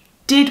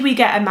 Did we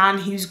get a man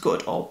who's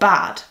good or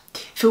bad?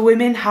 For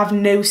women have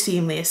no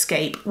seemly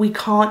escape. We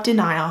can't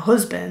deny our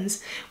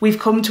husbands. We've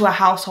come to a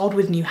household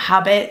with new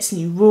habits,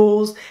 new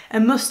rules,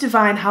 and must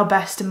divine how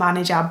best to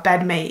manage our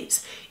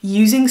bedmates,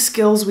 using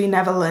skills we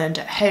never learned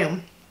at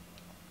home.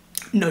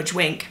 Nudge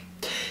wink.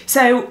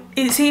 So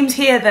it seems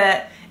here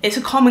that it's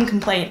a common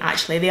complaint,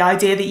 actually, the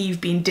idea that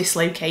you've been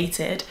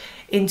dislocated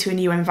into a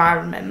new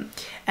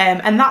environment.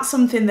 And that's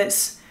something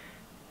that's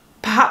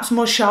perhaps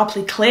more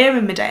sharply clear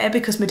in Medea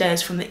because Medea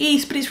is from the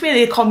East, but it's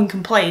really a common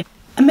complaint.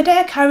 And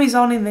Medea carries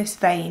on in this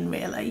vein,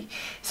 really.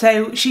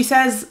 So she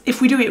says,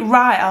 if we do it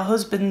right, our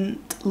husband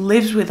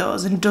lives with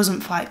us and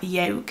doesn't fight the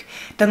yoke,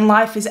 then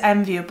life is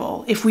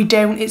enviable. If we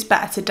don't, it's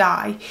better to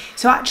die.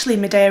 So actually,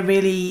 Medea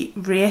really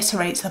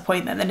reiterates the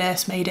point that the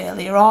nurse made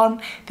earlier on,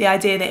 the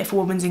idea that if a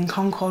woman's in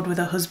concord with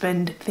her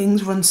husband,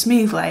 things run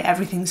smoothly,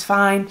 everything's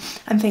fine,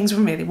 and things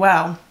run really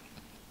well.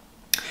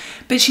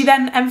 But she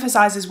then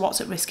emphasises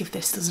what's at risk if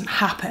this doesn't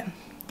happen.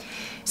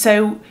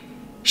 So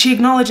she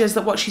acknowledges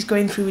that what she's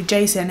going through with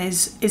Jason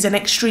is an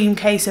extreme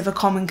case of a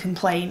common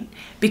complaint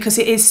because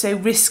it is so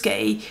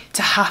risky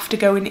to have to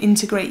go and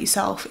integrate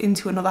yourself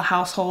into another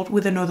household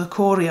with another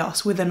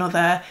kurios, with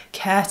another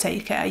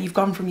caretaker. You've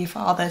gone from your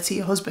father to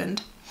your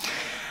husband.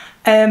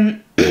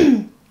 So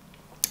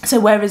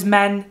whereas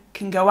men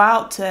can go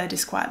out to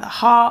disquiet their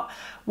heart,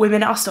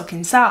 women are stuck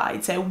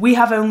inside. So we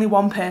have only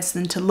one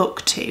person to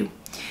look to.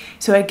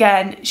 So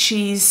again,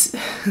 she's,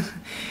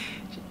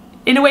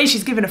 in a way,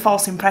 she's given a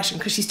false impression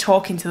because she's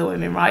talking to the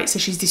women, right? So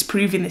she's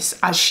disproving this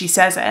as she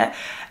says it.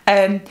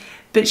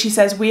 But she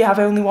says, we have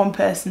only one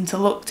person to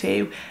look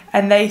to,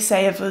 and they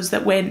say of us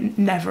that we're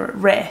never at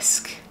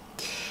risk.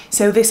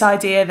 So this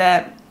idea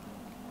that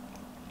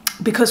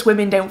because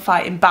women don't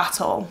fight in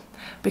battle,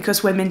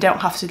 because women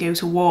don't have to go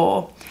to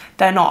war,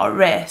 they're not at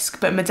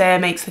risk. But Medea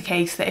makes the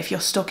case that if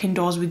you're stuck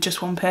indoors with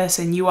just one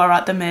person, you are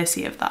at the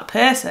mercy of that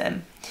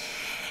person.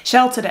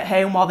 Sheltered at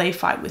home while they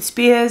fight with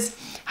spears,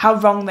 how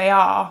wrong they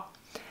are.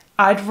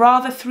 I'd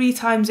rather 3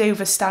 times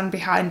over stand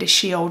behind a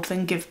shield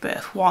than give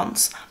birth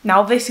once.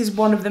 Now this is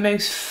one of the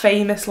most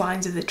famous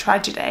lines of the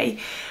tragedy,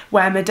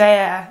 where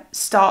Medea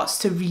starts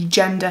to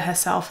regender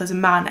herself as a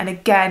man. And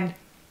again,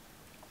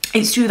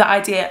 it's through the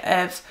idea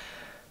of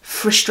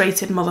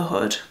frustrated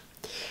motherhood.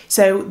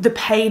 So the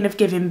pain of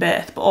giving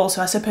birth, but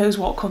also I suppose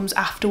what comes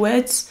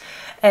afterwards.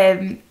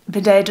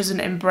 Medea doesn't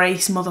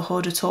embrace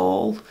motherhood at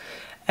all.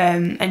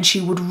 And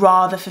she would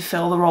rather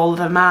fulfill the role of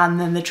a man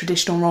than the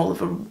traditional role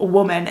of a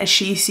woman. As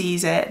she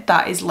sees it,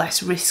 that is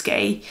less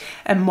risky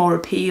and more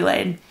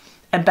appealing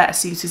and better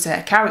suited to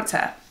her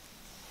character.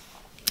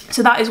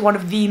 So that is one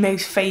of the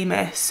most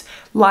famous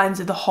lines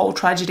of the whole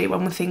tragedy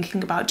when we're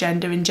thinking about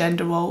gender and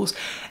gender roles.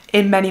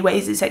 In many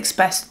ways it's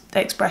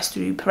expressed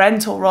through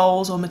parental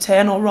roles or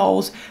maternal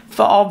roles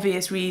for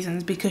obvious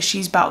reasons, because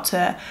she's about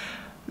to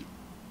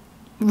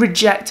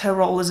reject her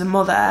role as a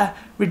mother,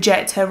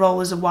 reject her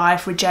role as a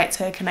wife, reject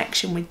her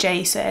connection with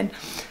Jason.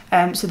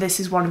 So this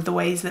is one of the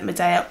ways that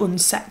Medea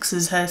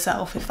unsexes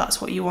herself, if that's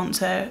what you want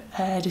to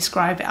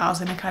describe it as,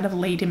 in a kind of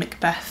Lady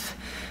Macbeth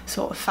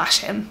sort of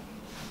fashion.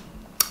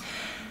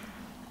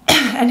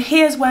 And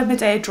here's where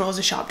Medea draws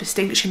a sharp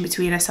distinction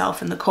between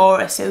herself and the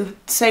chorus.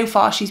 So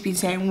far she's been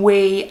saying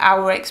we,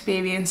 our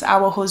experience,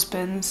 our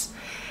husbands.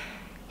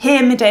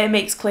 Here Medea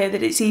makes clear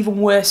that it's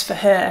even worse for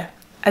her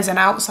as an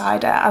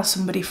outsider, as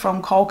somebody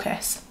from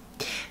Colchis.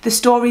 The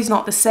story's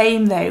not the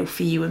same though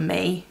for you and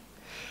me.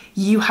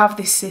 You have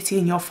this city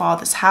and your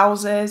father's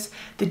houses,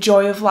 the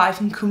joy of life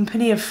and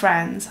company of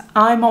friends.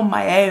 I'm on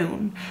my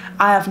own.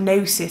 I have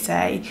no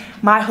city.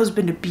 My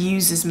husband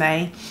abuses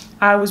me.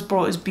 I was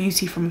brought as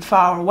beauty from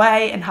far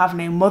away and have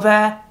no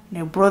mother,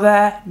 no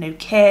brother, no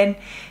kin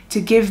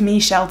to give me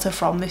shelter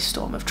from this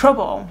storm of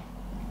trouble.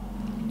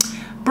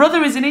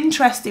 Brother is an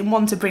interesting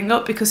one to bring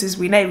up because, as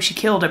we know, she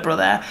killed her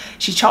brother.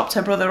 She chopped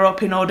her brother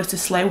up in order to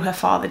slow her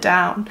father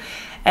down.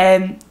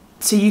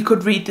 So you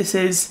could read this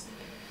as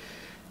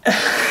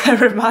a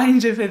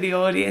reminder for the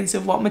audience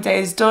of what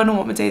Medea's done and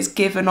what Medea's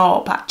given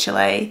up,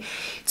 actually,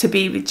 to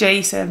be with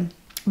Jason.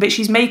 But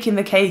she's making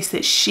the case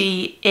that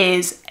she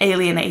is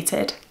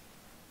alienated.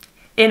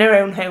 In her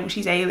own home,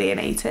 she's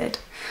alienated.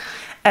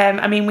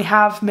 I mean, we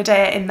have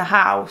Medea in the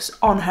house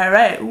on her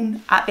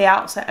own at the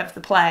outset of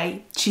the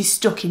play. She's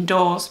stuck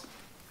indoors.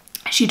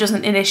 She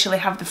doesn't initially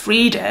have the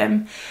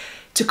freedom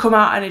to come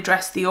out and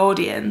address the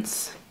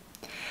audience.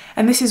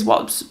 And this is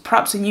what's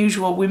perhaps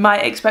unusual. We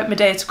might expect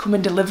Medea to come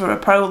and deliver a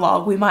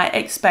prologue. We might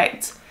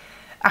expect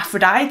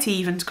Aphrodite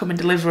even to come and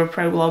deliver a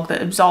prologue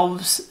that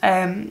absolves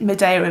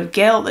Medea of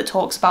guilt, that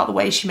talks about the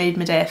way she made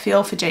Medea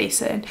feel for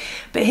Jason.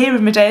 But here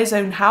in Medea's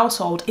own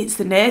household, it's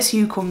the nurse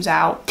who comes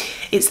out.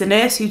 It's the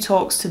nurse who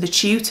talks to the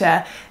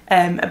tutor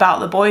about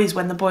the boys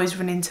when the boys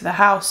run into the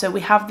house. So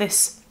we have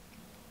this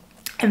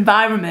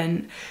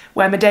environment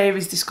where Medea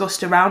is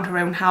discussed around her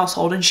own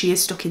household and she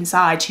is stuck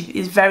inside. She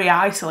is very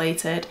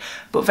isolated,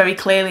 but very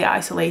clearly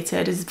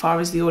isolated as far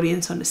as the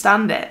audience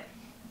understand it.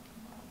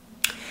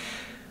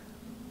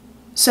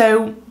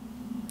 So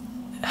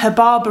her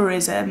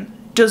barbarism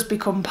does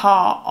become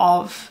part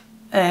of,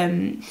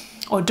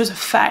 or does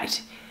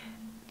affect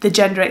the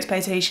gender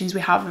expectations we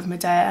have of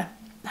Medea.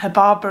 Her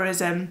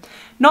barbarism,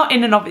 not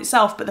in and of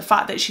itself, but the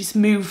fact that she's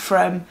moved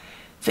from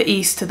the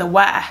east to the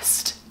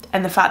west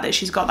and the fact that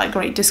she's got that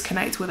great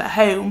disconnect with her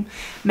home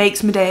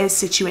makes Medea's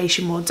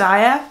situation more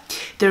dire.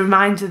 The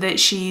reminder that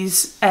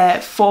she's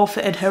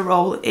forfeited her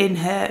role in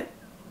her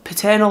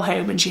paternal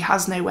home and she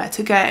has nowhere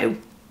to go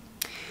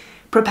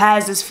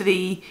prepares us for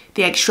the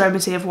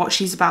extremity of what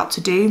she's about to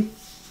do.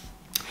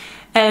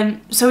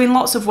 So in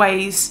lots of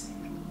ways,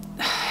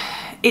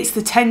 it's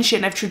the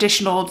tension of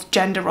traditional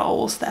gender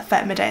roles that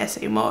affect Medea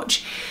so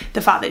much.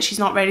 The fact that she's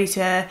not ready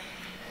to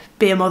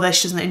be a mother,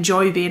 she doesn't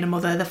enjoy being a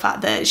mother, the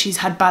fact that she's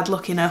had bad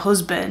luck in her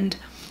husband.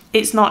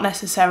 It's not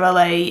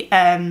necessarily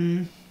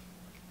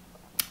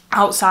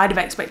outside of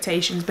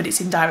expectations, but it's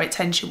in direct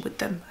tension with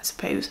them, I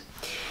suppose.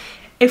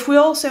 If we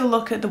also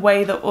look at the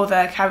way that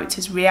other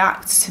characters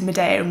react to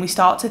Medea and we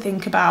start to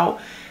think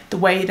about the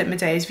way that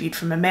Medea is viewed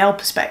from a male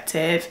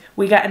perspective,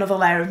 we get another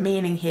layer of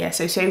meaning here.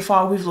 So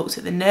far we've looked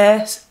at the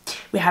nurse,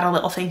 we had a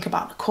little think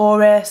about the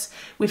chorus,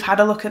 we've had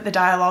a look at the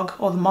dialogue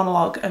or the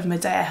monologue of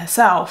Medea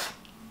herself.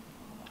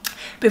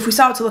 But if we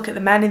start to look at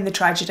the men in the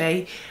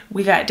tragedy,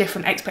 we get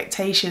different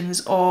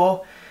expectations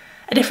or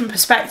a different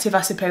perspective,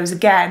 I suppose,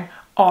 again,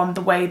 on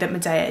the way that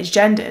Medea is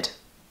gendered.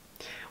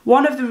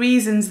 One of the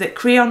reasons that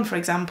Creon, for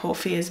example,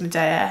 fears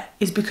Medea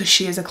is because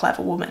she is a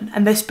clever woman.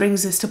 And this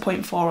brings us to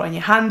point 4 on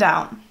your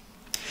handout.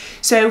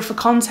 So for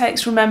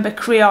context, remember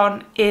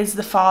Creon is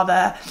the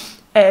father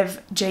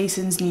of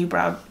Jason's new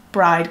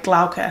bride,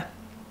 Glauca.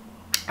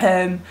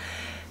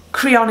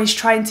 Creon is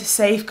trying to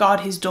safeguard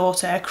his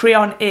daughter.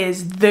 Creon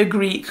is the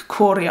Greek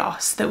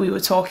Kurios that we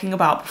were talking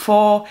about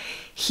before.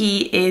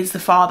 He is the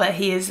father,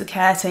 he is the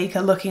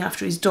caretaker looking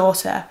after his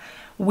daughter.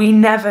 We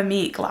never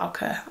meet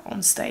Glauca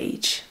on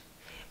stage.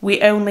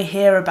 We only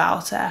hear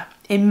about her.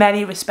 In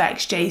many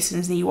respects,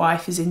 Jason's new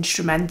wife is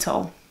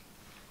instrumental.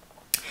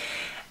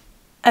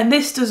 And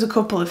this does a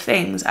couple of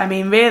things. I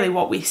mean, really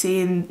what we see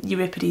in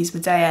Euripides'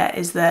 Medea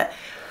is that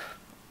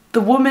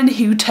the woman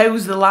who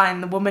toes the line,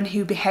 the woman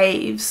who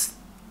behaves,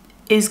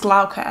 is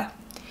Glauca.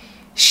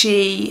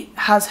 She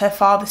has her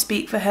father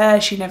speak for her.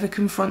 She never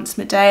confronts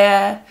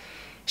Medea.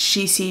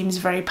 She seems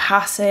very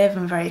passive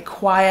and very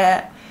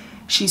quiet.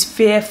 She's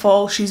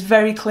fearful. She's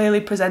very clearly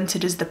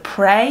presented as the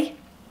prey.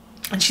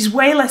 And she's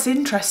way less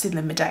interested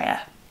than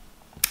Medea.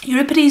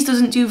 Euripides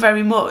doesn't do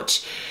very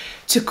much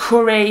to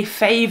curry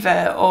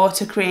favour or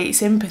to create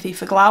sympathy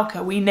for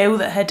Glauca. We know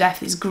that her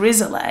death is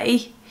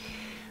grisly,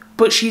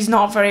 but she's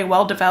not very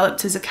well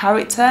developed as a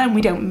character and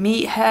we don't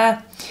meet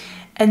her.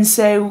 And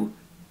so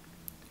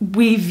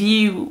we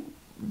view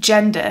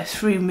gender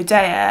through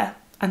Medea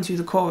and through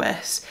the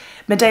chorus.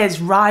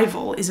 Medea's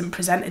rival isn't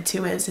presented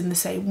to us in the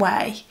same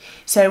way.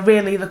 So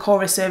really the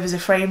chorus serves as a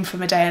frame for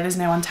Medea. There's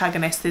no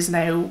antagonist, there's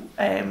no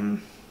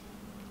kind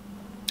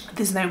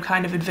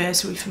of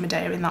adversary for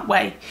Medea in that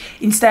way.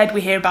 Instead,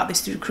 we hear about this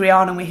through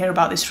Creon and we hear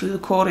about this through the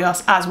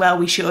Kurios, as well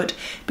we should,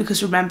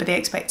 because remember the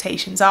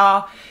expectations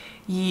are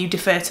you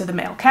defer to the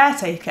male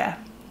caretaker.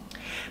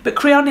 But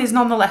Creon is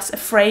nonetheless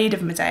afraid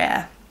of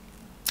Medea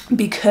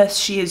because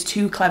she is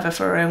too clever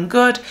for her own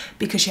good,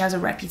 because she has a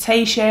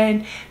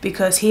reputation,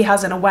 because he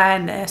has an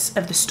awareness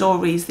of the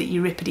stories that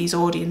Euripides'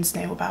 audience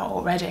know about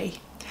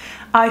already.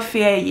 I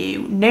fear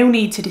you, no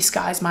need to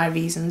disguise my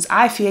reasons.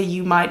 I fear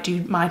you might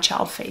do my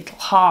child fatal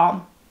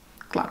harm.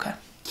 Glauca.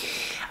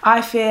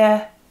 I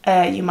fear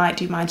you might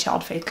do my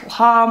child fatal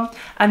harm,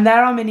 and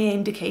there are many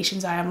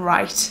indications I am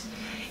right.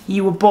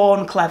 You were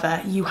born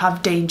clever, you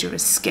have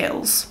dangerous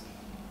skills.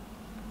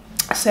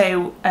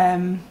 So,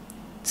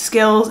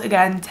 skills,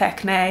 again,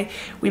 techne,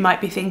 we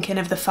might be thinking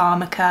of the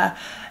pharmaca,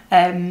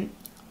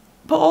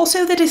 but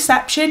also the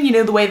deception, you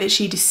know, the way that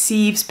she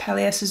deceives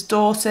Peleus'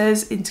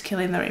 daughters into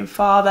killing their own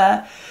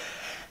father.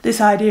 This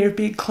idea of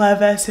being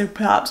clever, so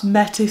perhaps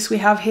Metis we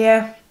have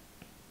here.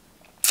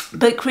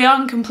 But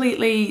Creon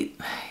completely,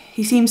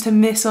 he seems to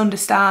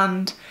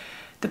misunderstand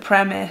the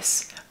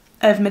premise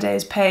of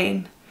Medea's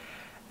pain.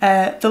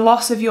 The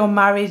loss of your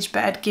marriage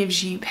bed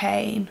gives you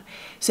pain.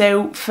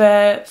 So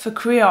for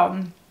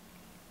Creon,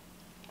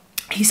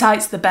 he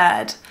cites the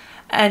bed,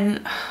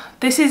 and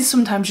this is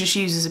sometimes just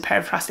used as a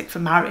periphrastic for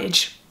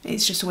marriage.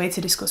 It's just a way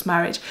to discuss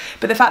marriage.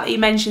 But the fact that he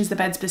mentions the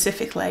bed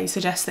specifically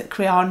suggests that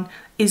Creon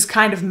is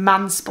kind of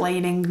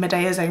mansplaining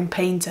Medea's own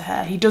pain to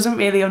her. He doesn't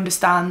really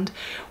understand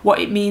what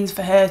it means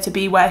for her to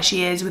be where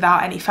she is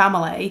without any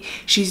family.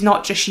 She's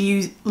not just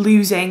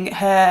losing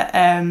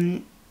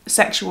her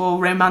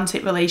sexual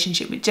romantic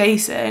relationship with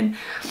Jason.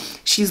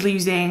 She's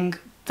losing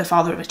the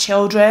father of her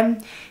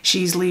children,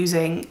 she's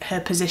losing her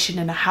position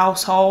in a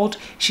household,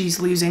 she's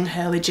losing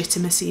her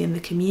legitimacy in the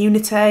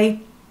community.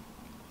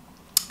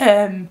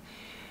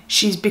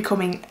 She's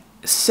becoming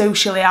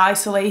socially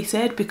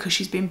isolated because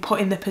she's been put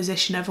in the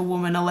position of a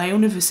woman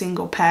alone, of a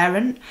single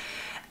parent.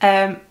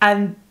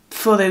 And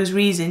for those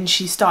reasons,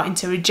 she's starting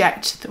to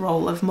reject the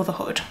role of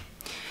motherhood.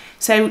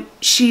 So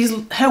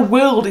her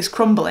world is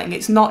crumbling.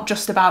 It's not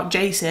just about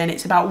Jason,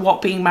 it's about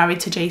what being married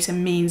to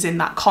Jason means in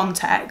that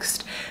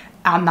context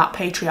and that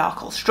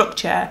patriarchal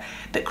structure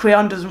that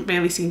Creon doesn't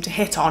really seem to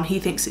hit on. He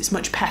thinks it's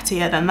much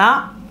pettier than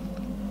that.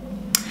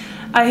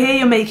 I hear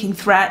you're making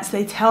threats,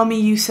 they tell me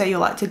you say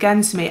you'll act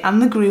against me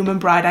and the groom and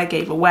bride I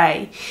gave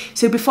away.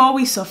 So before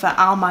we suffer,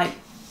 I'll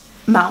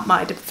mount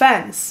my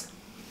defence.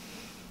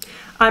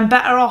 I'm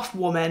better off,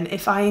 woman,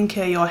 if I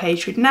incur your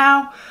hatred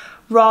now,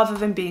 rather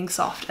than being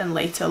soft and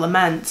later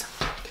lament.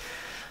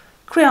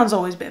 Creon's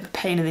always a bit of a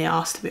pain in the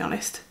arse, to be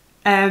honest.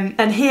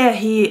 And here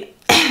he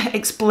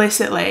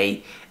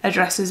explicitly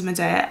addresses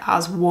Medea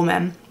as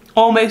woman,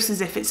 almost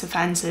as if it's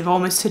offensive,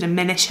 almost to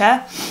diminish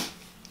her.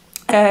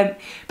 But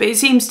it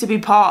seems to be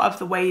part of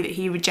the way that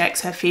he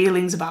rejects her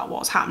feelings about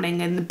what's happening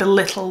and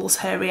belittles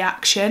her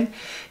reaction.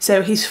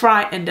 So he's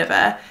frightened of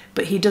her,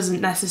 but he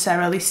doesn't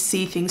necessarily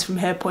see things from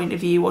her point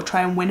of view or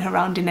try and win her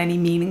around in any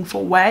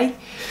meaningful way.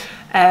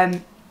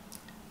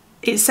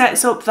 It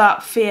sets up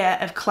that fear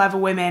of clever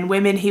women,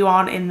 women who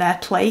aren't in their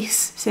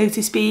place, so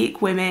to speak,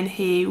 women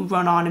who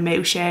run on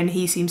emotion.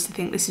 He seems to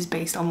think this is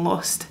based on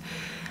lust.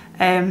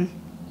 And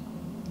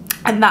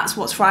that's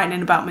what's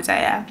frightening about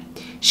Medea.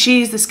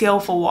 She's the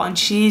skillful one,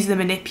 she's the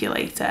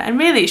manipulator. And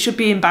really it should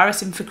be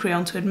embarrassing for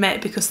Creon to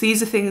admit, because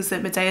these are things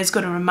that Medea's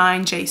going to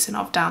remind Jason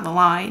of down the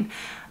line.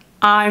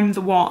 I'm the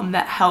one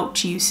that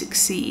helped you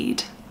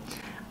succeed.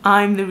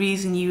 I'm the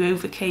reason you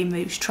overcame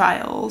those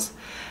trials.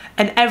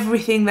 And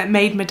everything that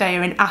made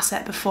Medea an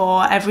asset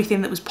before,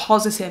 everything that was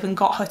positive and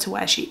got her to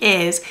where she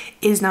is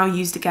now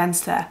used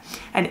against her,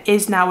 and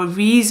is now a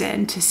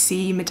reason to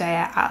see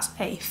Medea as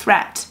a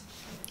threat.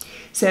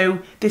 So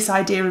this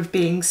idea of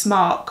being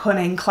smart,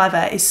 cunning,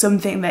 clever is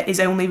something that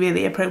is only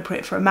really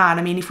appropriate for a man.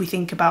 I mean, if we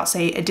think about,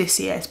 say,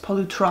 Odysseus,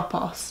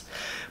 Polytropos,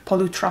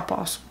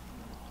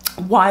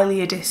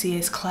 wily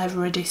Odysseus,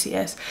 clever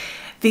Odysseus,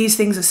 these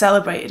things are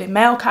celebrated in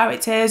male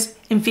characters.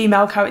 In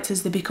female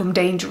characters, they become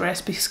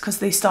dangerous because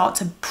they start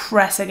to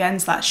press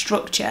against that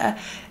structure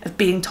of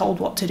being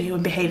told what to do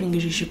and behaving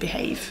as you should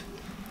behave.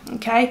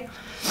 Okay?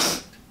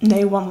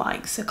 No one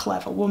likes a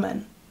clever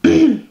woman.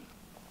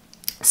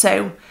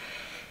 So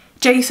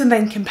Jason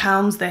then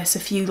compounds this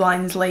a few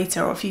lines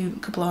later, or a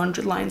couple of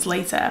hundred lines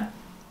later,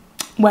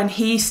 when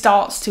he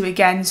starts to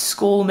again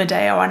school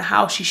Medea on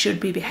how she should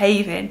be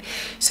behaving.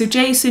 So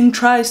Jason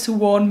tries to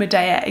warn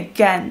Medea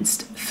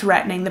against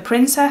threatening the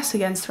princess,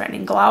 against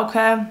threatening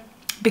Glauca,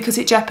 because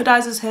it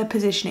jeopardizes her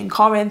position in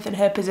Corinth and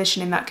her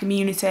position in that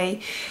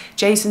community.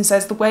 Jason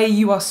says the way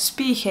you are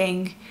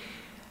speaking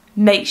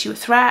makes you a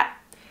threat.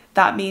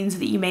 That means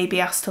that you may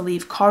be asked to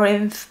leave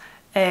Corinth,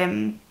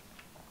 and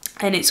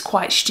it's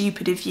quite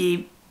stupid of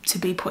you to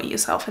be putting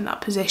yourself in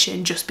that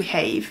position. Just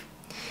behave.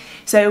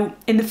 So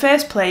in the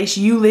first place,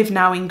 you live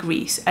now in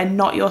Greece and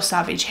not your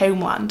savage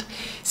homeland.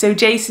 So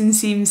Jason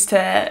seems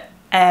to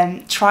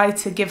try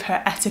to give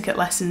her etiquette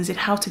lessons in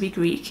how to be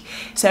Greek.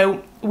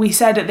 So we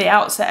said at the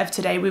outset of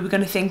today we were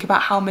going to think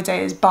about how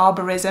Medea's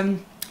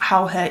barbarism,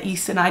 how her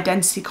Eastern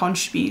identity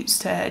contributes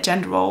to her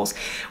gender roles.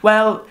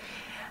 Well,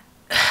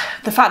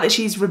 the fact that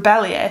she's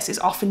rebellious is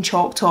often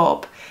chalked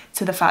up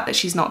to the fact that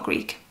she's not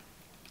Greek.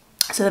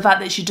 So the fact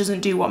that she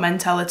doesn't do what men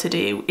tell her to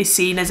do is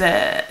seen as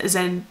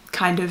a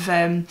kind of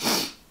a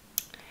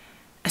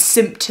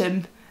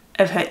symptom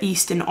of her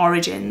Eastern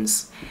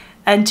origins.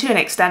 And to an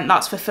extent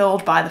that's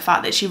fulfilled by the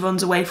fact that she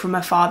runs away from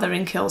her father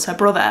and kills her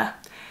brother.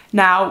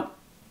 Now,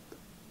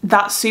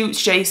 that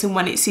suits Jason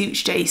when it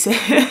suits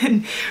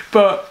Jason,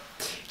 but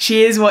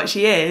she is what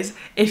she is.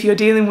 If you're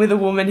dealing with a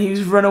woman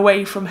who's run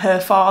away from her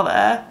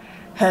father,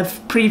 her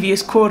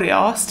previous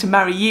Kurios, to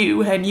marry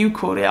you, her new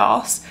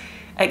Kurios,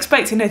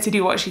 expecting her to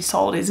do what she's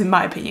told is, in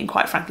my opinion,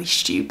 quite frankly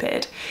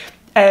stupid.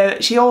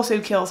 She also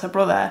kills her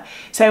brother.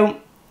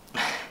 So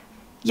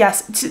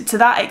yes, to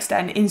that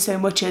extent, in so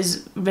much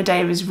as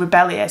Medea is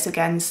rebellious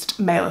against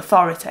male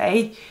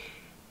authority,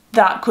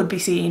 that could be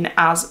seen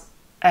as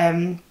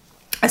a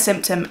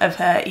symptom of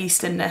her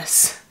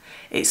Easternness.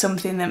 It's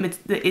something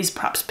that is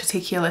perhaps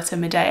particular to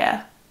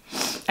Medea.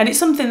 And it's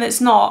something that's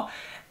not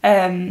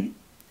an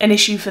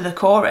issue for the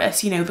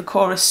chorus. You know, the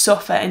chorus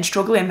suffer and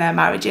struggle in their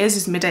marriages,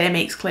 as Medea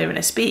makes clear in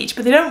her speech,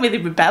 but they don't really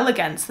rebel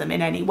against them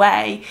in any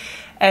way.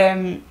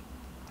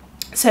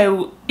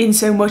 So in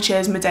so much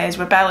as Medea is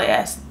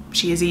rebellious,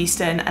 she is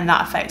Eastern, and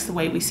that affects the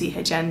way we see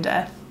her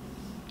gender,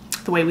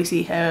 the way we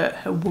see her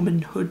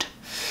womanhood.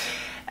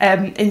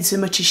 In so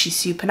much as she's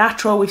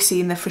supernatural, we've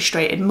seen the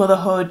frustrated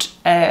motherhood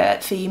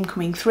theme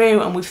coming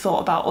through, and we've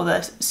thought about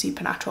other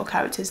supernatural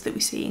characters that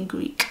we see in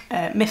Greek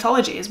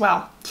mythology as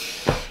well.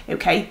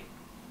 Okay.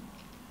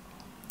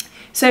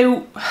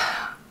 So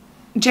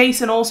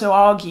Jason also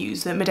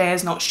argues that Medea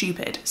is not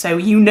stupid. So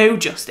you know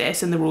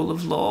justice and the rule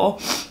of law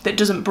that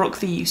doesn't brook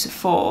the use of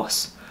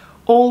force.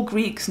 All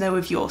Greeks know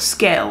of your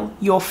skill,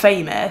 you're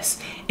famous.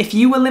 If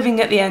you were living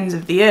at the ends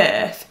of the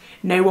earth,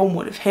 no one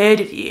would have heard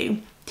of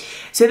you.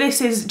 So this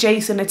is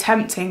Jason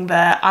attempting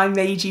the I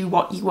made you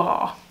what you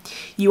are.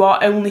 You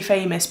are only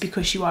famous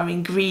because you are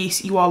in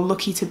Greece, you are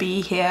lucky to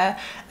be here,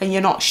 and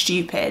you're not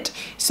stupid.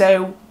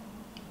 So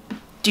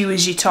do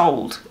as you're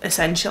told,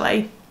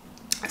 essentially.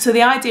 So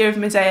the idea of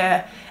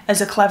Medea as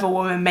a clever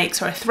woman makes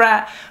her a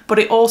threat, but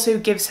it also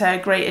gives her a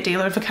greater deal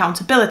of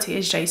accountability,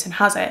 as Jason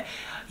has it.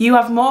 You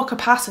have more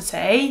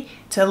capacity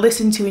to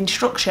listen to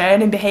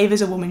instruction and behave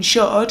as a woman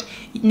should.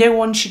 No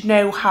one should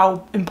know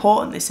how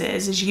important this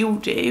is as you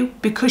do,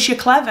 because you're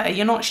clever,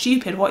 you're not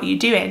stupid, what are you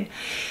doing?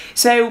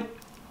 So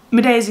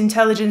Medea's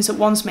intelligence at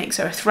once makes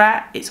her a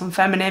threat. It's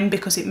unfeminine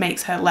because it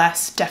makes her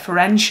less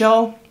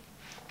deferential.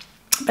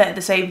 But at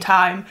the same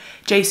time,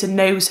 Jason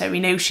knows her, he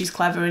knows she's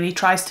clever, and he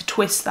tries to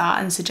twist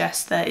that and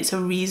suggest that it's a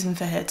reason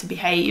for her to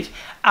behave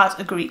as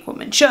a Greek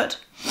woman should.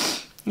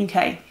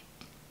 Okay.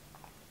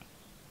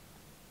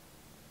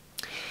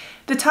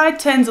 The tide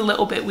turns a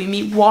little bit. We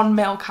meet one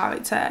male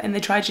character in the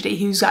tragedy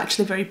who's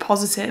actually very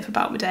positive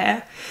about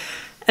Medea,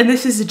 and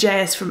this is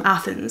Aegeus from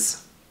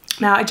Athens.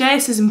 Now,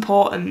 Aegeus is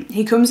important.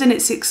 He comes in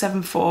at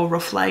 674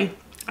 roughly,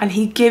 and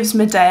he gives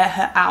Medea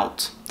her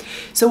out.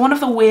 So one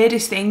of the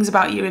weirdest things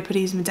about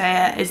Euripides'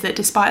 Medea is that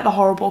despite the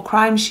horrible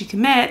crimes she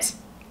commits,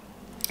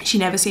 she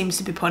never seems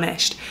to be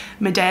punished.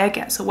 Medea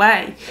gets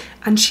away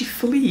and she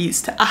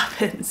flees to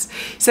Athens.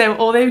 So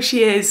although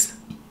she is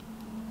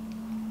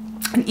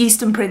an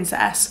Eastern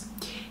princess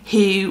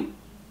who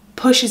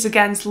pushes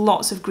against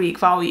lots of Greek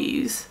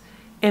values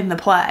in the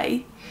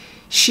play,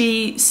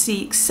 she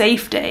seeks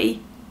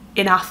safety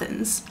in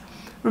Athens.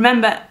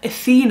 Remember,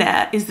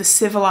 Athena is the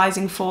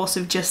civilizing force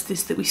of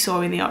justice that we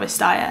saw in the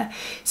Oresteia.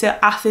 So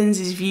Athens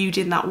is viewed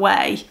in that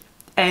way.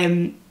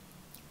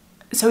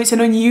 So it's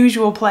an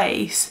unusual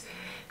place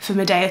for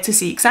Medea to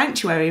seek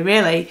sanctuary,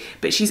 really,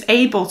 but she's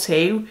able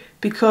to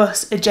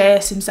because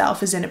Aegeus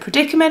himself is in a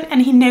predicament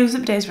and he knows that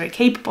Medea is very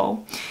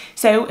capable.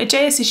 So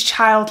Aegeus is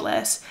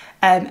childless,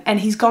 and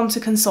he's gone to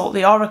consult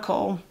the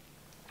oracle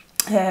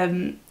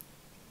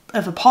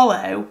of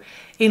Apollo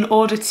in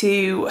order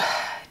to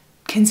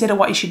consider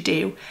what he should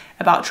do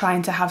about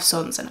trying to have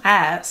sons and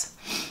heirs.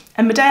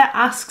 And Medea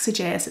asks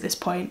Aegeus at this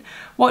point,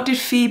 what did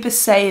Phoebus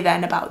say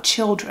then about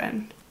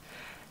children?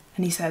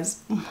 And he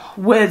says,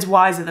 words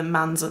wiser than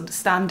man's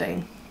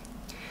understanding.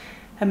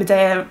 And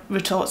Medea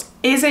retorts,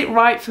 is it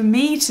right for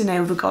me to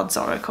know the god's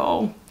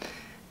oracle?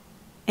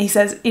 And he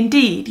says,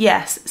 indeed,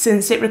 yes,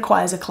 since it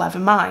requires a clever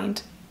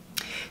mind.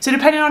 So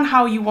depending on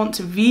how you want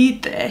to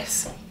read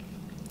this,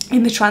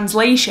 in the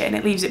translation,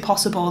 it leaves it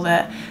possible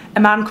that a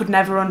man could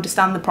never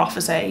understand the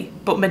prophecy,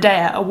 but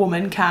Medea, a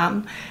woman,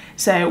 can.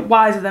 So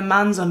wiser than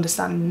man's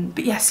understanding.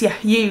 But yes, yeah,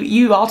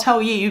 you, I'll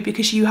tell you,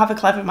 because you have a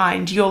clever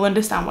mind, you'll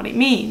understand what it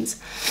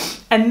means.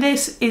 And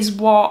this is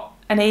what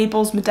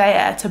enables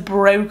Medea to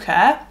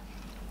broker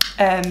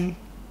a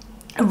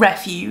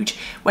refuge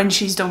when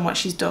she's done what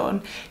she's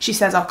done. She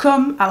says, I'll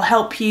come, I'll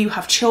help you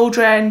have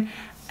children.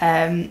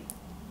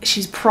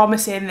 She's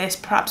promising this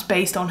perhaps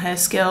based on her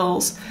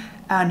skills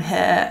and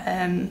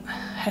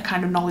her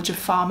kind of knowledge of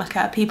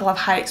pharmaca. People have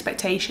high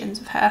expectations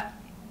of her.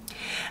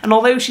 And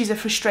although she's a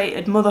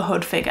frustrated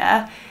motherhood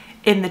figure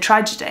in the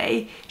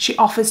tragedy, she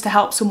offers to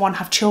help someone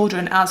have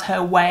children as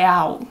her way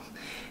out.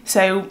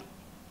 So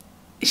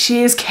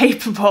she is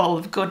capable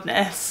of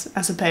goodness,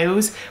 I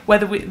suppose.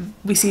 Whether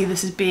we see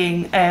this as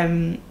being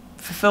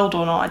fulfilled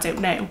or not, I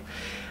don't know.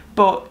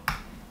 But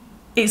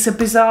it's a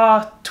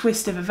bizarre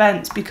twist of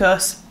events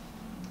because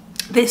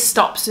this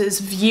stops us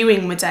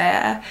viewing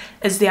Medea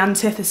as the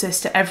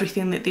antithesis to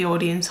everything that the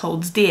audience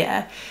holds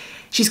dear.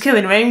 She's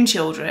killing her own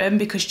children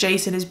because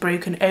Jason has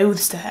broken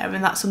oaths to her,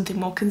 and that's something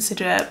we'll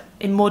consider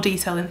in more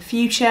detail in the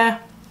future.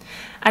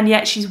 And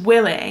yet she's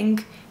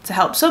willing to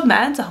help some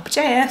men, to help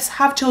Aegeus,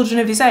 have children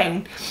of his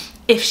own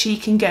if she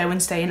can go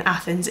and stay in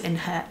Athens in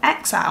her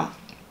exile.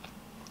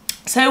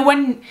 So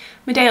when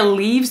Medea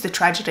leaves the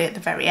tragedy at the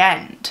very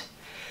end,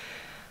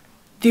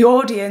 the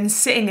audience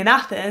sitting in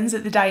Athens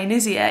at the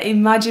Dionysia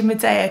imagine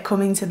Medea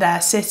coming to their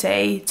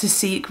city to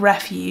seek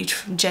refuge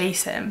from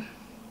Jason.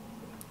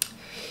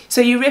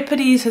 So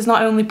Euripides has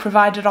not only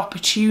provided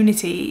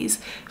opportunities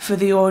for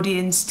the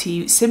audience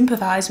to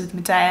sympathise with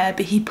Medea,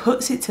 but he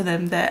puts it to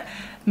them that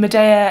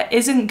Medea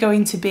isn't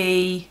going to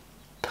be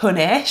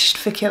punished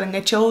for killing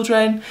her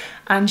children,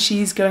 and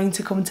she's going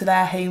to come to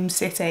their home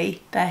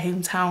city, their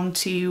hometown,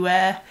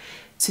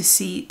 to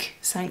seek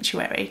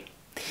sanctuary,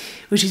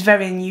 which is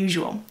very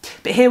unusual.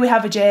 But here we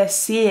have Aegeus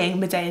seeing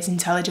Medea's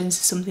intelligence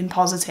as something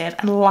positive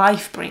and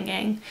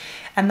life-bringing,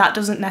 and that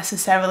doesn't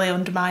necessarily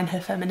undermine her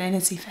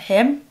femininity for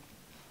him.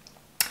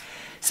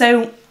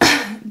 So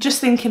just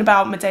thinking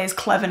about Medea's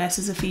cleverness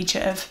as a feature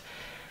of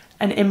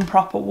an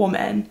improper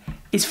woman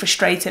is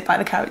frustrated by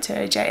the character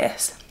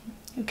Aegeus.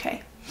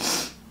 Okay.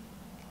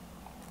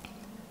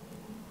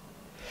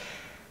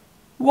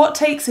 What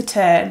takes a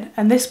turn,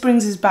 and this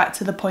brings us back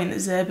to the point that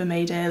Zerba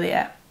made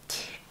earlier,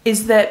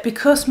 is that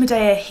because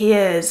Medea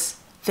hears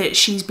that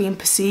she's being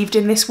perceived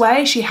in this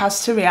way, she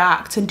has to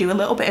react and do a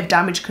little bit of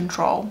damage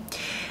control.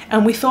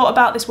 And we thought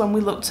about this when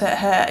we looked at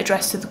her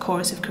address to the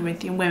chorus of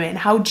Corinthian women.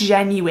 How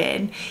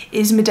genuine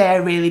is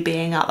Medea really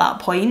being at that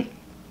point?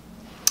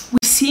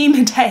 We see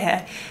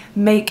Medea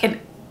make an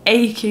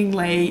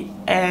achingly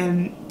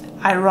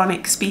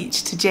ironic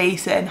speech to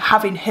Jason,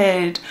 having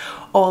heard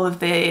all of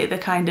the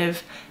kind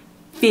of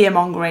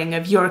fear-mongering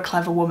of you're a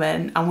clever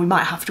woman and we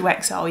might have to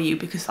exile you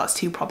because that's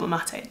too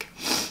problematic.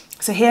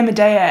 So here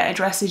Medea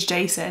addresses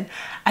Jason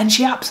and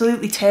she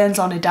absolutely turns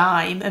on a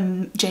dime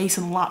and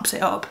Jason laps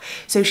it up.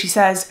 So she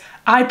says,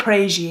 I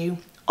praise you.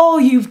 All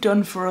you've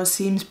done for us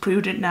seems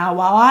prudent now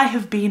while I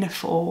have been a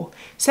fool.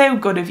 So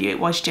good of you it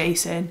was,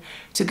 Jason,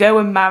 to go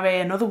and marry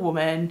another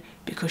woman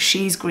because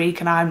she's Greek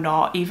and I'm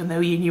not, even though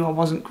you knew I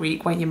wasn't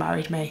Greek when you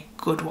married me.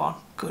 Good one.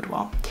 Good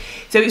one.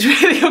 So it's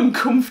really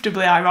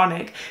uncomfortably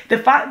ironic. The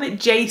fact that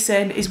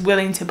Jason is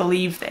willing to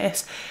believe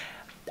this,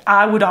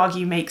 I would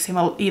argue, makes him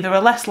either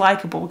a less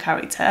likeable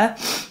character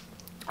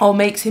or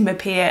makes him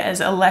appear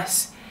as a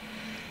less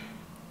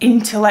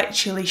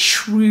intellectually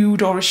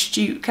shrewd or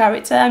astute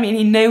character. I mean,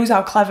 he knows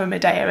how clever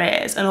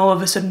Medea is and all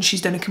of a sudden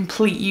she's done a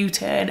complete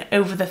U-turn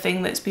over the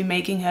thing that's been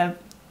making her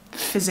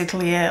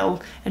physically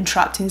ill and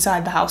trapped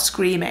inside the house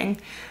screaming.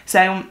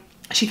 So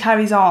she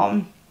carries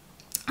on.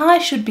 I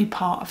should be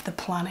part of the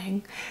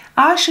planning.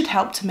 I should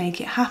help to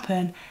make it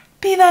happen.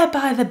 Be there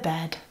by the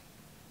bed.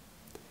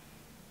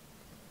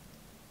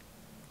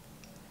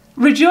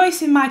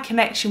 Rejoice in my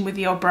connection with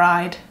your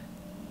bride.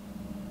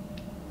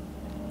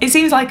 It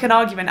seems like an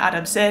argument ad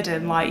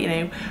absurdum, like, you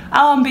know,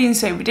 oh, I'm being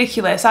so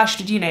ridiculous, I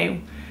should, you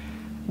know,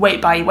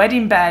 wait by your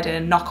wedding bed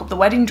and knock up the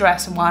wedding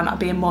dress, and why not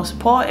being more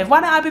supportive?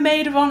 Why not I be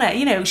maid of honour?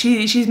 You know,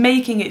 she's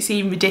making it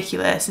seem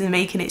ridiculous and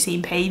making it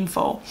seem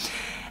painful.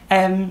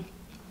 And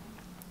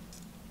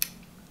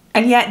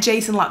yet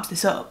Jason laps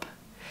this up.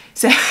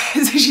 So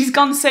she's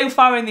gone so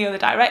far in the other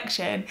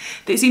direction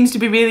that it seems to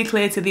be really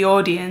clear to the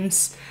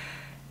audience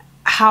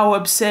how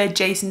absurd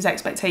Jason's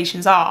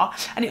expectations are.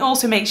 And it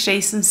also makes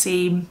Jason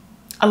seem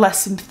a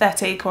less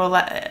sympathetic or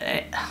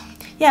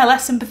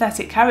less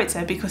sympathetic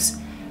character, because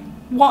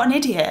what an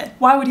idiot.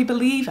 Why would he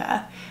believe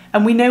her?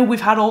 And we know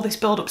we've had all this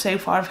build up so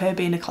far of her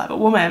being a clever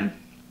woman.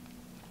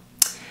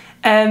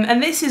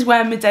 And this is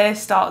where Medea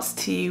starts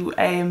to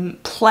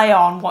play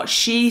on what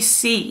she's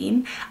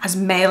seen as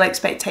male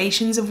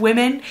expectations of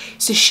women.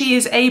 So she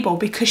is able,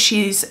 because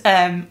she's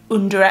in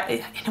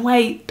a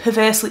way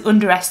perversely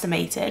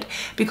underestimated,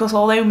 because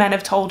although men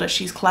have told her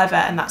she's clever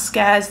and that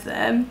scares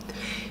them,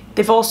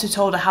 they've also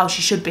told her how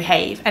she should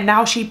behave, and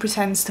now she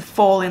pretends to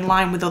fall in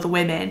line with other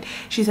women.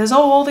 She says,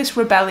 oh, all this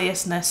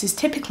rebelliousness is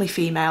typically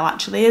female,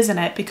 actually, isn't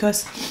it?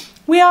 Because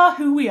we are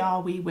who we are,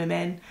 we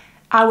women.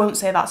 I won't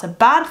say that's a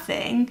bad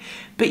thing,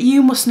 but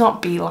you must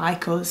not be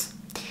like us.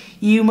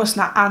 You must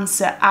not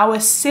answer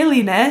our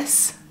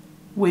silliness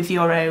with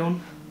your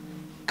own.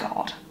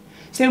 God.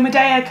 So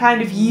Medea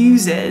kind of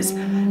uses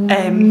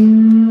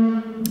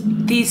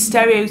these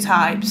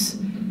stereotypes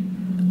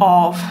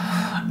of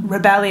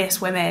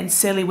rebellious women,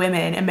 silly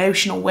women,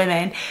 emotional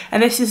women,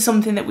 and this is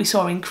something that we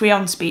saw in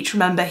Creon's speech.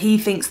 Remember, he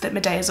thinks that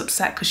Medea's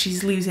upset because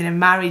she's losing a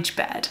marriage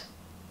bed.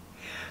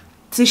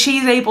 So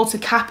she's able to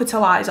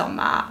capitalise on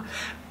that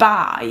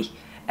by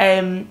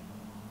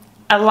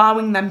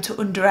allowing them to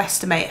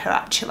underestimate her,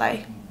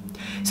 actually.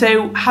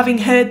 So having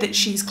heard that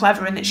she's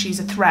clever and that she's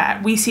a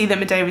threat, we see that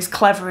Medea is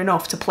clever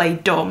enough to play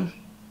dumb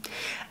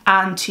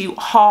and to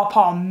harp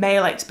on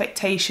male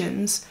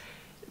expectations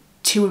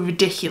to a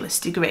ridiculous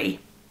degree.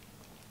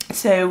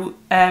 So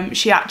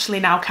she actually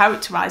now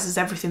characterises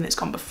everything that's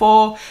gone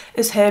before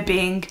as her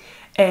being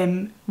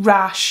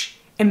rash,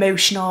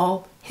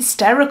 emotional,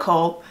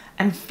 hysterical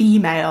and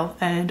female,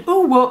 and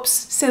oh whoops,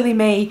 silly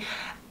me,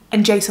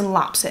 and Jason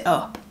laps it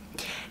up.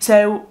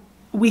 So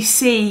we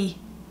see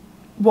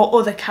what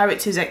other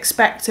characters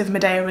expect of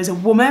Medea as a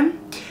woman,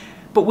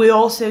 but we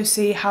also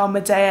see how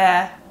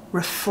Medea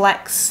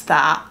reflects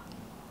that,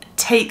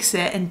 takes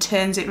it and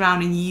turns it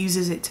around and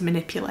uses it to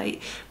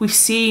manipulate. We've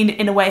seen,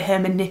 in a way, her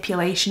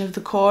manipulation of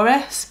the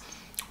chorus.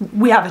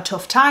 We have a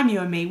tough time, you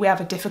and me. We have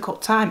a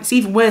difficult time. It's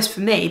even worse for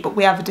me, but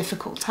we have a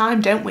difficult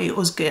time, don't we,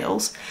 us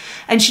girls?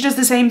 And she does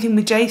the same thing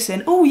with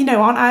Jason. Oh, you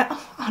know, aren't I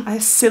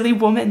a silly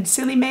woman?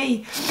 Silly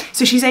me.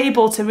 So she's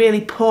able to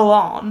really pull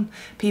on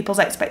people's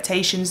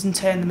expectations and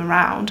turn them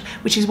around,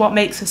 which is what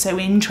makes her so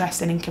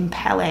interesting and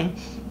compelling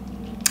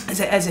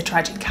as a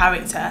tragic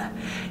character.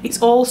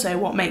 It's also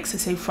what makes her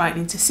so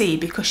frightening to see,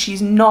 because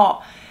she's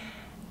not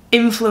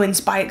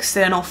influenced by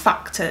external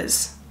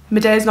factors.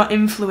 Medea's not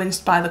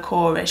influenced by the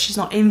chorus, she's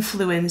not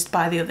influenced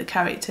by the other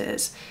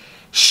characters.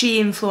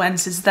 She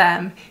influences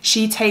them.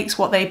 She takes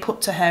what they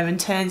put to her and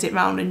turns it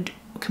round and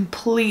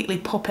completely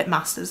puppet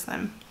masters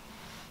them.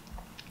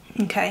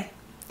 Okay.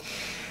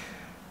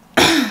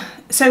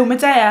 So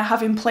Medea,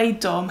 having played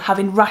dumb,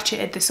 having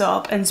ratcheted this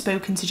up and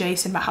spoken to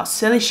Jason about how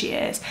silly she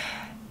is,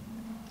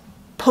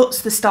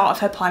 puts the start of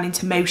her plan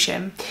into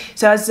motion.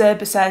 So as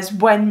Zerba says,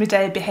 when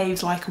Medea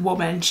behaves like a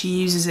woman, she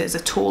uses it as a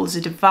tool, as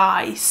a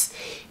device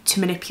to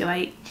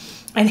manipulate.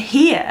 And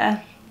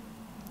here,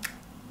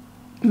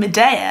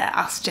 Medea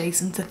asks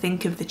Jason to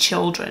think of the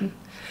children,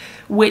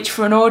 which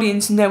for an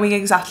audience knowing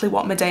exactly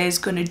what Medea is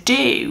going to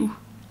do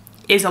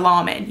is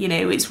alarming. You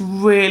know, it's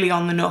really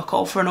on the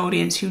knuckle for an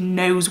audience who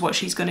knows what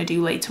she's going to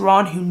do later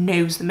on, who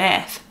knows the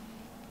myth.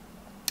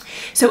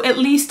 So at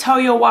least tell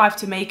your wife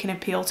to make an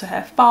appeal to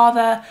her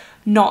father,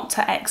 not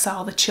to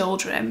exile the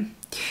children.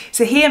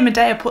 So here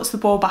Medea puts the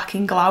ball back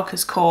in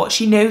Glauca's court.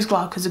 She knows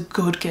Glauca's a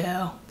good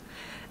girl,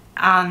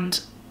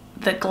 and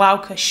that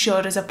Glauca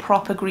should, as a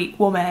proper Greek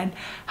woman,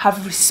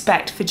 have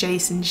respect for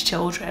Jason's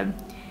children.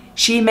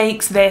 She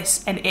makes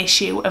this an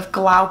issue of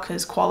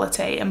Glauca's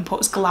quality and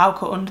puts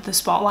Glauca under the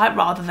spotlight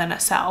rather than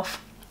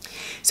herself.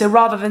 So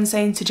rather than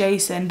saying to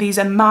Jason, these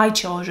are my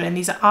children,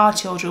 these are our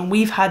children,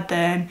 we've had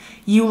them,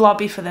 you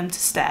lobby for them to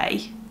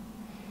stay,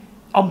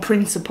 on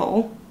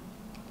principle,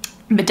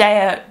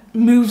 Medea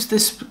moves the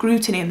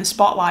scrutiny and the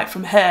spotlight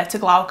from her to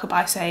Glauca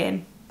by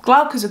saying,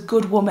 Glauca's a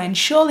good woman,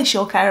 surely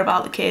she'll care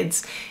about the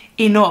kids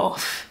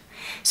enough.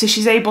 So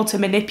she's able to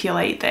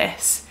manipulate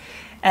this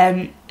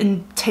and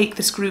take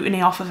the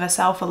scrutiny off of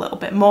herself a little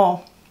bit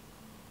more.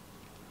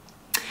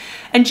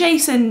 And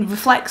Jason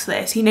reflects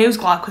this. He knows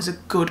Glauca's a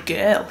good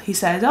girl. He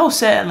says, oh,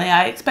 certainly,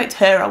 I expect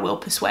her I will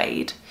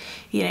persuade.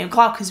 You know,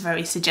 Glauca's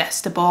very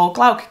suggestible.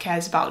 Glauca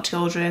cares about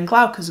children.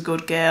 Glauca's a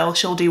good girl.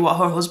 She'll do what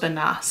her husband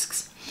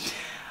asks.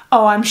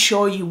 Oh, I'm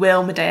sure you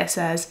will, Medea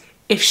says,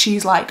 if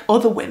she's like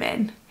other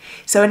women.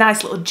 So a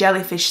nice little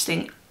jellyfish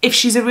thing. If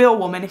she's a real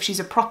woman, if she's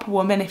a proper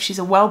woman, if she's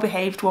a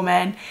well-behaved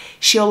woman,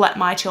 she'll let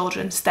my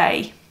children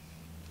stay.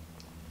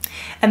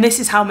 And this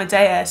is how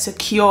Medea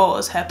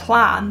secures her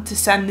plan to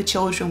send the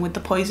children with the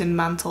poisoned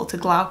mantle to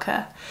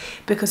Glauca.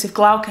 Because if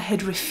Glauca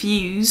had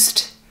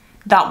refused,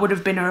 that would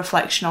have been a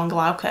reflection on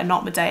Glauca and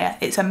not Medea.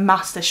 It's a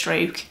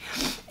masterstroke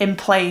in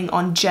playing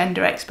on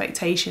gender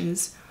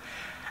expectations.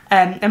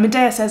 And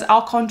Medea says,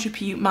 I'll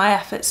contribute my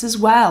efforts as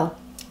well.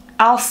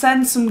 I'll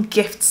send some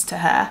gifts to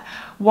her,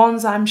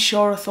 ones I'm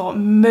sure are thought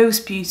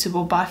most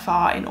beautiful by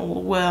far in all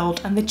the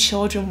world, and the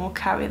children will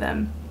carry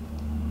them.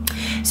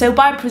 So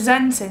by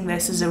presenting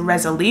this as a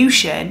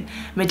resolution,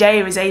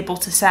 Medea is able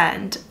to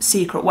send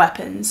secret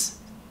weapons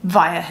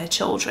via her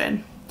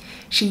children.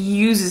 She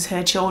uses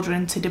her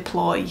children to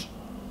deploy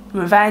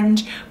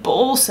revenge, but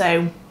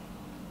also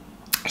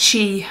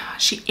she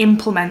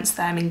implements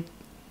them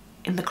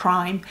in the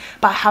crime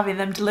by having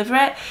them deliver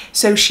it.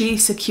 So she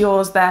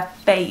secures their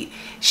fate.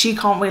 She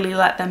can't really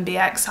let them be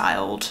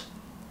exiled.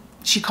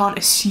 She can't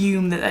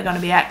assume that they're going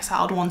to be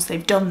exiled once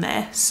they've done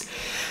this.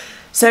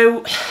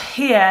 So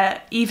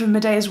here, even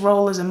Medea's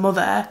role as a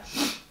mother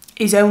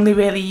is only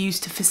really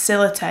used to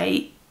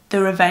facilitate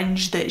the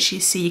revenge that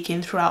she's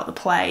seeking throughout the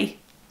play.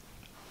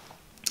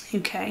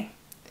 Okay.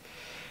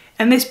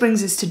 And this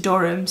brings us to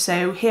Durham.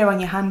 So here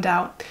on your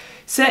handout,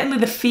 certainly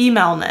the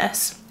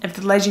femaleness of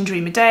the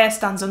legendary Medea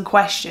stands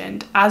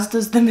unquestioned, as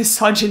does the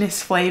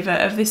misogynist flavour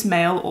of this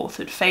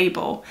male-authored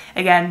fable.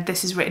 Again,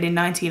 this is written in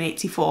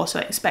 1984, so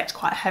I expect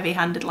quite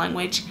heavy-handed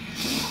language.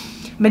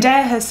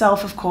 Medea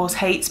herself, of course,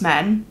 hates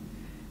men.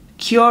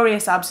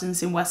 Curious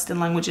absence in Western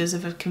languages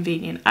of a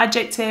convenient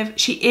adjective.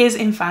 She is,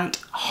 in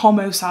fact,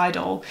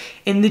 homicidal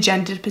in the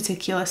gendered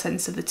particular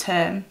sense of the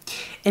term,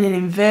 in an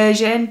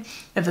inversion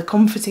of the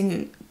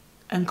comforting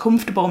and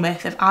comfortable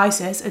myth of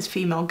Isis as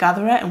female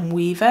gatherer and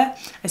weaver,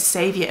 as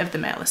saviour of the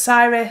male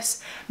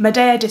Osiris.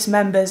 Medea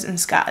dismembers and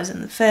scatters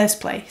in the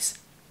first place.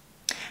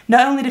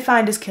 Not only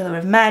defined as killer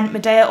of men,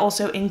 Medea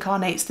also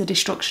incarnates the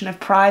destruction of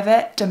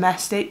private,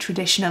 domestic,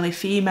 traditionally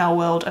female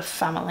world of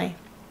family.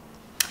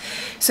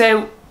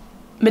 So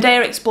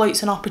Medea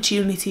exploits an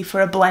opportunity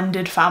for a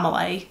blended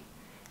family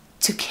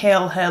to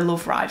kill her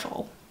love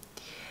rival.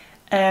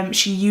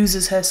 She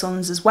uses her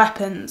sons as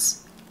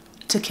weapons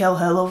to kill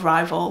her love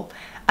rival,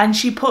 and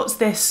she puts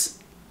this,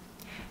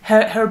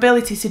 her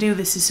ability to do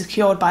this is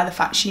secured by the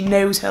fact she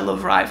knows her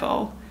love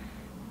rival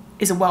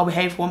is a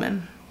well-behaved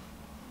woman.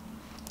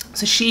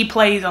 So she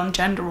plays on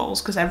gender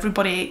roles because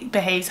everybody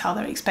behaves how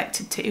they're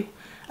expected to,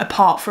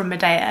 apart from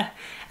Medea,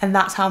 and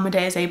that's how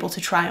Medea is able to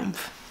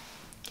triumph.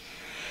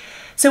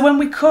 So when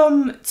we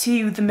come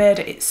to the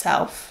murder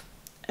itself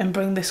and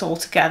bring this all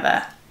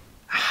together,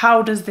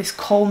 how does this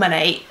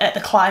culminate at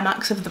the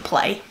climax of the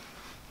play?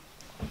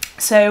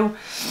 So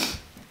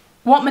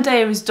what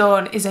Medea has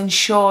done is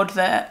ensured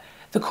that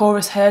the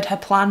chorus heard her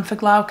plan for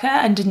Glauca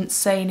and didn't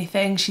say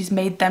anything. She's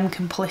made them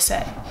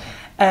complicit.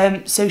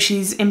 So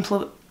she's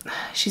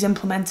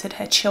implemented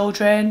her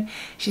children,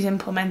 she's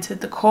implemented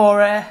the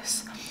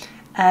chorus,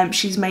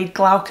 she's made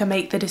Glauca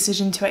make the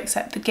decision to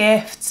accept the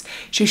gifts.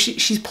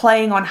 She's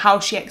playing on how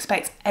she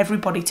expects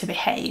everybody to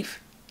behave,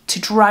 to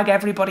drag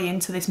everybody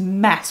into this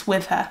mess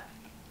with her.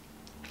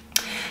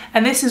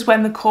 And this is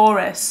when the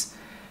chorus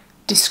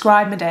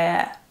describe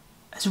Medea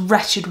as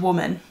wretched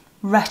woman,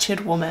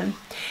 wretched woman.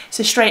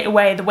 So straight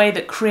away, the way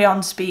that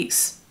Creon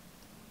speaks,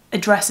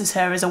 addresses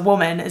her as a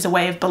woman, as a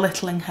way of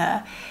belittling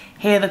her.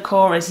 Here the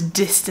chorus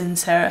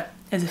distance her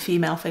as a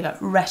female figure,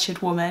 wretched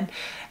woman,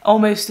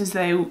 almost as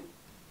though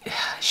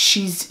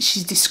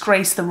she's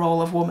disgraced the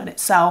role of woman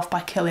itself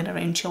by killing her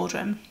own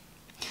children.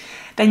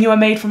 Then you are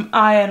made from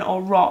iron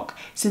or rock,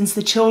 since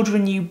the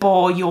children you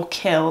bore you'll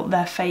kill,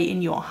 their fate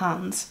in your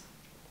hands.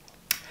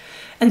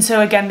 And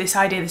so again, this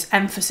idea, this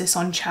emphasis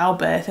on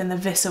childbirth and the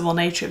visceral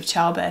nature of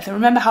childbirth. And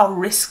remember how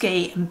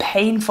risky and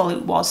painful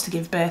it was to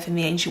give birth in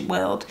the ancient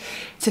world.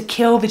 To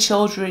kill the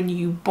children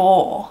you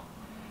bore.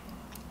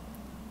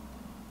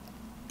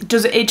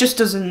 It just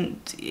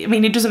doesn't, I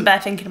mean, it doesn't bear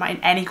thinking about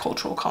in any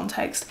cultural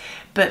context.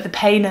 But the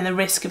pain and the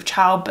risk of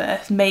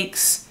childbirth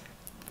makes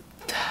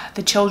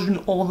the children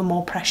all the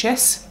more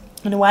precious,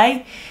 in a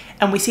way.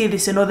 And we see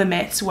this in other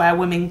myths where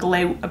women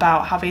gloat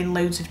about having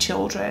loads of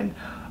children.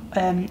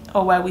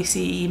 Or where we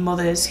see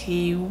mothers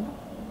who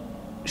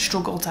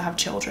struggle to have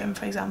children,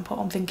 for example.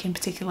 I'm thinking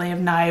particularly of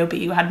Niobe,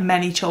 who had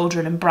many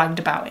children and bragged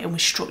about it and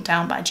was struck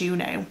down by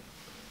Juno,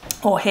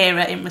 or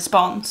Hera in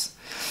response.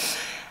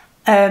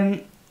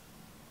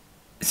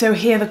 So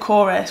here the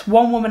chorus,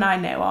 one woman I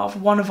know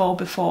of, one of all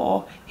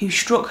before, who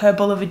struck her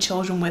beloved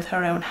children with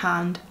her own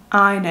hand.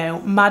 I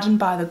know, maddened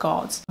by the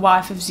gods, the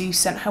wife of Zeus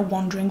sent her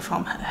wandering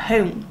from her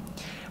home.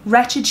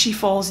 Wretched she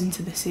falls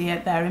into the sea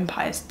at their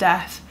impious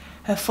death,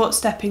 her foot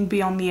stepping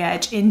beyond the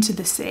edge into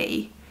the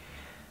sea.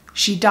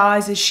 She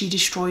dies as she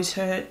destroys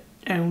her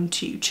own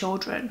 2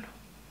 children.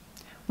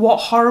 What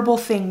horrible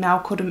thing now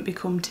couldn't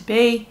become to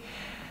be?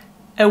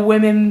 A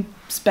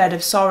women's bed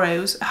of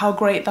sorrows, how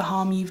great the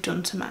harm you've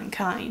done to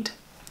mankind.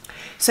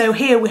 So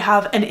here we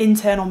have an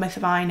internal myth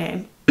of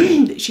Ino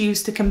that's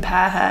used to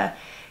compare her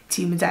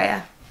to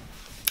Medea.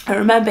 And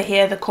remember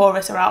here the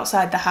chorus are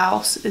outside the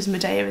house as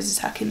Medea is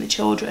attacking the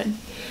children.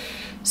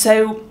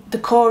 So the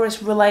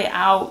chorus relate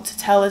out to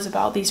tell us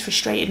about these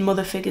frustrated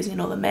mother figures in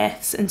other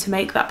myths and to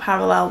make that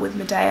parallel with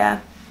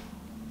Medea.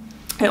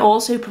 It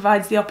also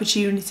provides the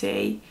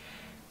opportunity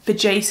for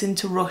Jason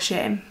to rush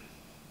in.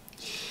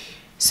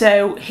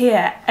 So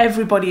here,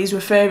 everybody is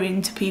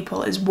referring to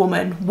people as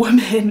woman.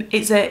 Woman,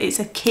 it's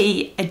a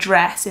key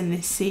address in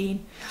this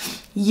scene.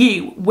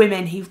 You,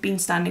 women who've been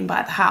standing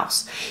by the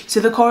house.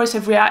 So the chorus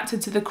have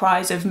reacted to the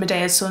cries of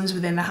Medea's sons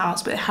within the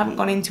house, but they haven't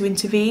gone in to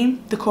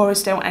intervene. The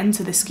chorus don't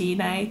enter the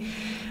skene,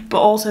 but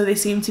also they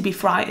seem to be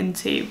frightened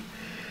too.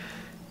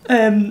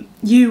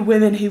 You,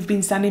 women who've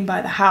been standing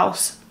by the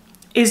house.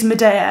 Is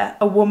Medea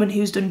a woman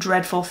who's done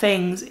dreadful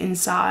things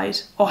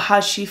inside, or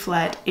has she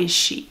fled? Is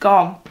she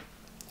gone?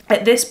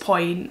 At this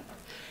point,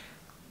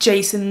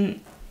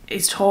 Jason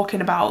is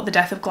talking about the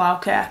death of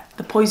Glauca,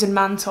 the poisoned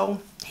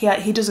mantle.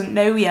 He doesn't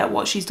know yet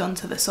what she's done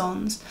to the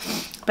sons.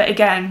 But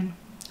again,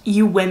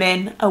 you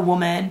women, a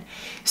woman.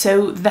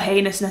 So the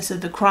heinousness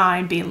of the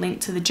crime being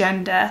linked to the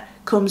gender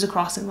comes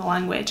across in the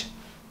language.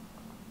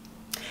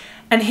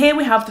 And here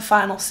we have the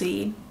final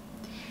scene.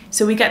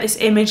 So we get this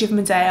image of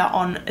Medea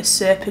on a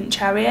serpent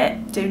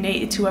chariot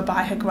donated to her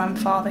by her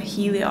grandfather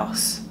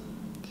Helios.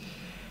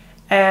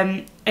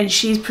 And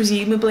she's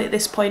presumably at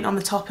this point on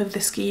the top of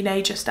the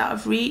skene, just out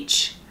of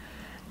reach.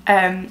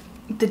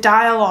 The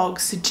dialogue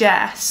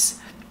suggests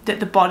that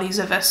the bodies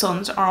of her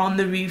sons are on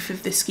the roof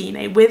of the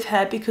skene with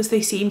her because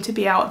they seem to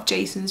be out of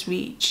Jason's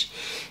reach.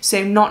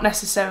 So not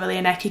necessarily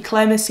an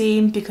eciclema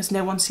scene because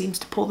no one seems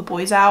to pull the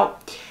boys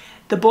out.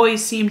 The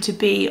boys seem to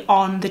be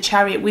on the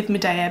chariot with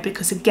Medea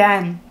because,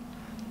 again,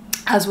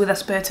 as with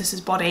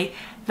Aspertus's body,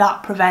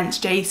 that prevents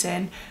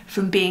Jason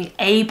from being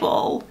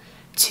able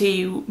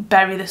to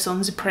bury the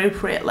sons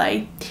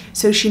appropriately.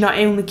 So she not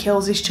only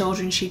kills his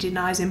children, she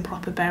denies him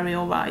proper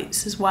burial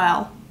rites as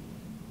well.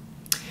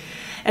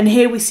 And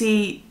here we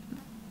see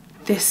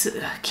this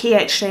key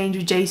exchange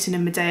with Jason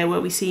and Medea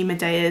where we see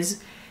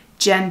Medea's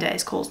gender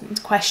is called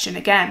into question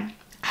again.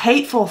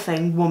 Hateful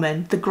thing,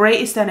 woman, the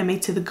greatest enemy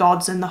to the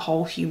gods and the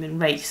whole human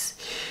race.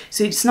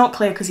 So it's not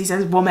clear because he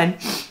says woman,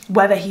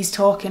 whether he's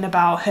talking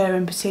about her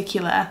in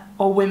particular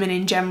or women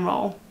in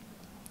general.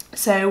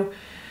 So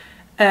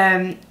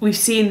we've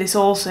seen this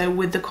also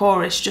with the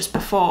chorus just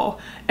before.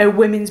 O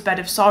women's bed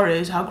of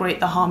sorrows, how great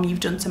the harm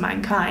you've done to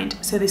mankind.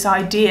 So this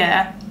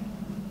idea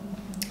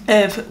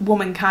of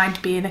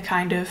womankind being a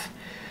kind of,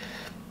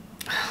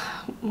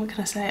 what can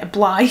I say, a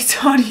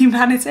blight on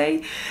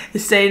humanity, a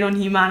stain on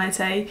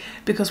humanity,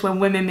 because when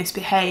women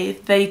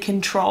misbehave, they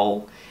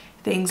control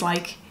things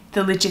like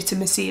the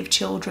legitimacy of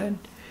children,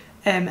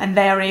 and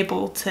they are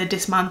able to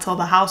dismantle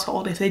the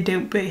household if they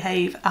don't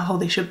behave how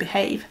they should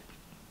behave.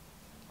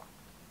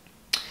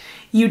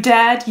 You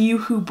dared, you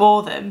who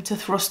bore them, to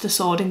thrust a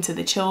sword into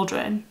the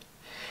children.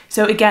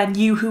 So again,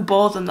 you who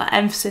bore them, that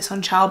emphasis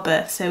on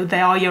childbirth, so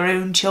they are your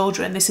own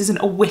children. This isn't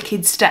a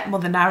wicked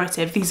stepmother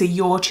narrative, these are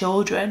your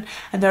children,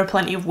 and there are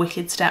plenty of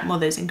wicked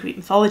stepmothers in Greek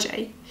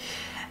mythology.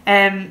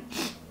 Made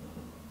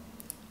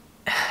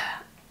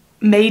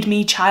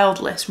me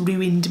childless,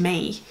 ruined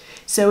me.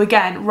 So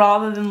again,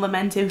 rather than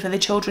lamenting for the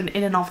children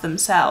in and of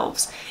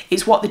themselves,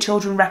 it's what the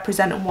children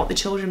represent and what the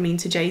children mean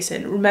to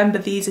Jason. Remember,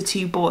 these are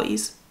two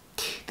boys.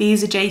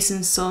 These are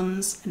Jason's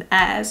sons and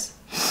heirs.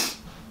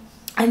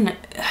 And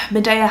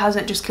Medea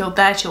hasn't just killed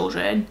their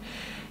children,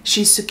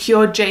 she's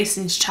secured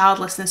Jason's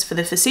childlessness for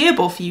the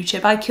foreseeable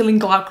future by killing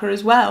Glauca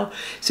as well.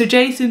 So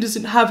Jason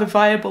doesn't have a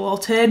viable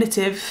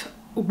alternative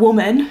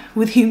woman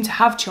with whom to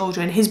have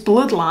children. His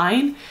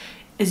bloodline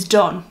is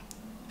done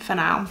for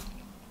now.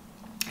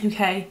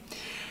 Okay,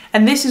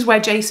 and this is where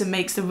Jason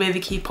makes the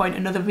really key point,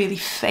 another really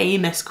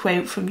famous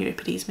quote from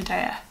Euripides'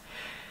 Medea.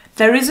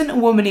 There isn't a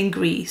woman in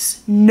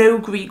Greece, no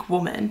Greek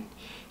woman,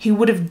 who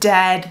would have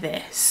dared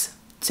this.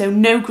 So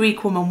no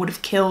Greek woman would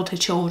have killed her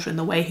children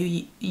the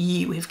way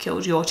you have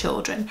killed your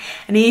children.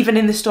 And even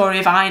in the story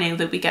of Ino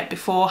that we get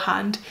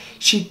beforehand,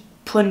 she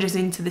plunges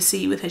into the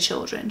sea with her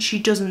children. She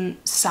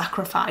doesn't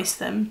sacrifice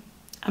them.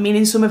 I mean,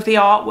 in some of the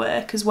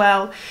artwork as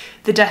well,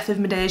 the death of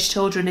Medea's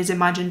children is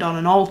imagined on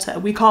an altar.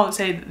 We can't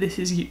say that this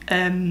is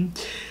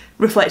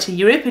reflecting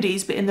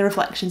Euripides, but in the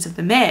reflections of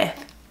the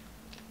myth,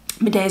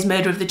 Medea's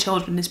murder of the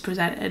children is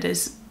presented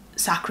as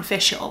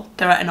sacrificial.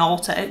 They're at an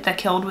altar, they're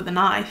killed with a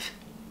knife.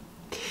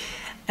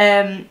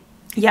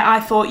 Yet I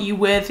thought you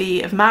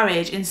worthy of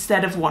marriage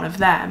instead of one of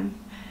them.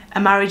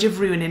 A marriage of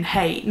ruin and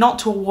hate, not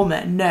to a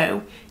woman,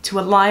 no, to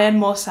a lion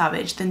more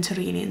savage than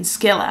Tyrrhenian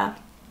Scylla.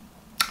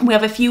 We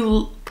have a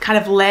few kind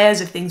of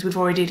layers of things we've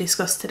already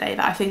discussed today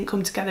that I think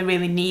come together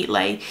really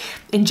neatly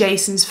in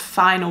Jason's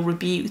final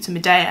rebuke to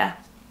Medea.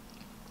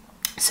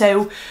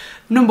 So,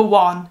 number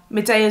one,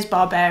 Medea's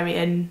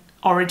barbarian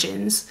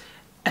origins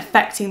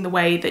affecting the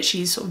way that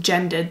she's sort of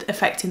gendered,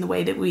 affecting the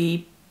way that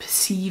we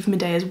perceive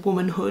Medea's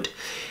womanhood.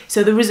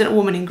 So there isn't a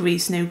woman in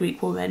Greece, no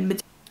Greek woman.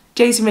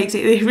 Jason makes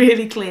it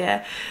really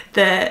clear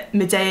that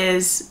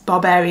Medea's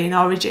barbarian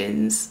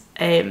origins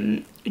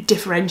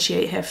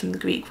differentiate her from the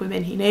Greek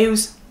women he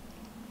knows.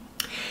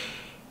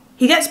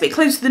 He gets a bit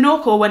close to the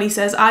knuckle when he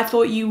says, I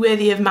thought you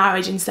worthy of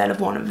marriage instead of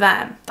one of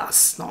them.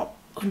 That's not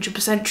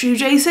 100% true,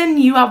 Jason.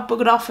 You have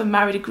buggered off and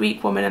married a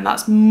Greek woman, and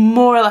that's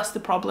more or less the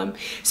problem.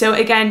 So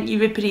again,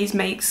 Euripides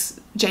makes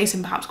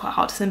Jason perhaps quite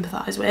hard to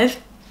sympathise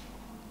with.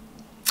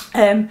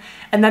 And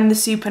then the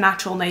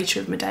supernatural nature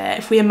of Medea.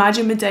 If we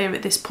imagine Medea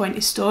at this point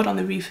is stood on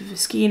the roof of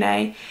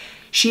Askine,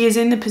 she is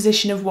in the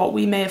position of what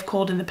we may have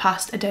called in the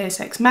past a deus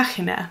ex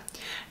machina.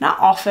 Not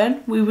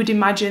often we would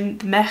imagine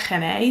the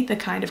mechane, the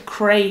kind of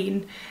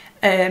crane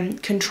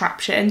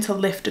contraption to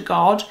lift a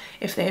god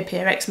if they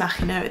appear ex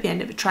machina at the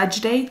end of a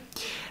tragedy.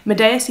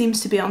 Medea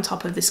seems to be on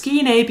top of the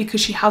Skene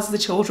because she has the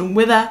children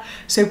with her,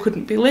 so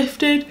couldn't be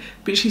lifted,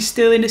 but she's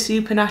still in a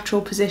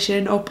supernatural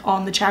position up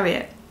on the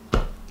chariot.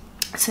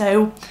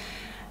 So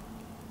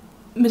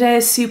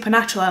Medea's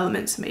supernatural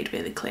elements are made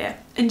really clear,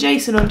 and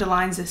Jason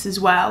underlines this as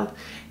well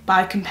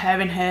by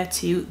comparing her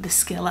to the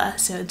Scylla,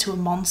 so to a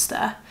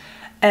monster.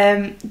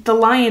 The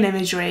lion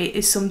imagery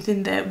is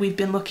something that we've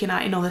been looking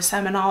at in other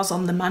seminars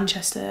on the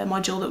Manchester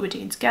module that we're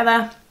doing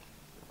together.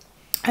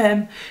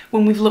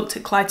 When we've looked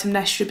at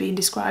Clytemnestra being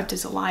described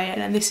as a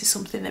lion, and this is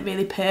something that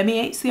really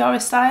permeates the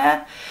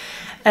Oresteia,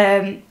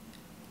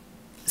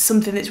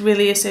 something that's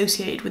really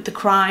associated with the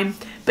crime,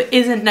 but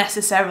isn't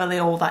necessarily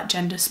all that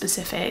gender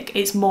specific.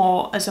 It's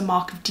more as a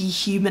mark of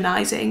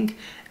dehumanising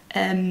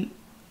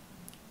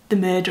the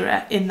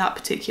murderer in that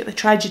particular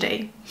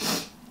tragedy.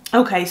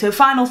 Okay, so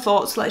final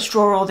thoughts, let's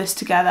draw all this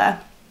together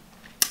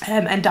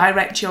and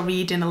direct your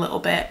reading a little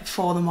bit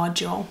for the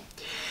module.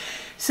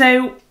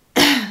 So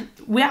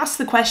we asked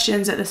the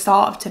questions at the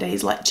start of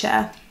today's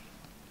lecture.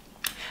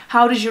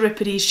 How does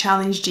Euripides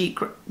challenge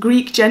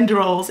Greek gender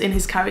roles in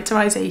his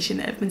characterisation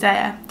of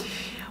Medea?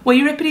 Well,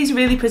 Euripides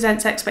really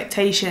presents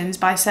expectations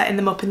by setting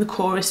them up in the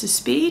chorus's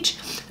speech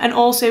and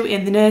also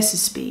in the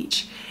nurse's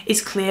speech.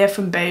 It's clear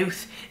from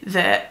both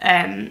that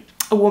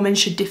a woman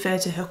should defer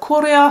to her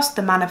kurios,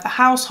 the man of the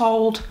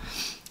household,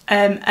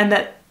 and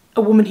that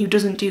a woman who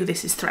doesn't do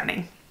this is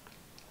threatening.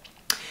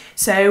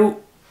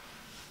 So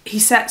he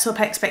sets up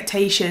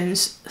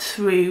expectations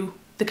through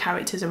the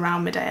characters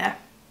around Medea.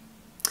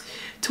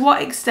 To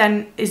what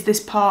extent is this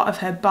part of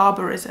her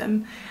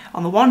barbarism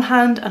on the one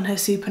hand and her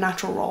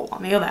supernatural role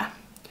on the other?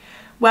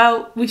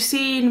 Well, we've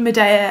seen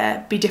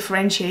Medea be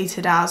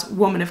differentiated as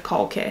woman of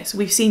Colchis.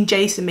 We've seen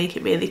Jason make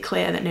it really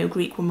clear that no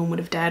Greek woman would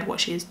have dared what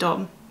she has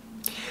done.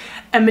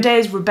 And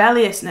Medea's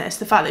rebelliousness,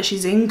 the fact that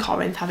she's in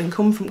Corinth having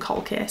come from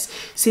Colchis,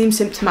 seems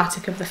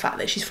symptomatic of the fact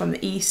that she's from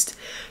the east.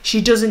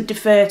 She doesn't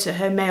defer to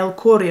her male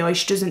kurioi,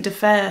 she doesn't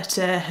defer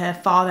to her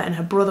father and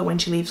her brother when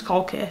she leaves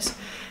Colchis.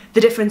 The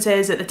difference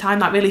is at the time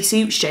that really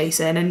suits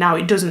Jason and now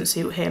it doesn't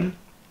suit him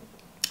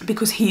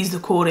because he's the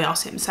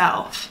kurios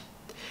himself.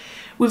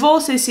 We've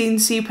also seen the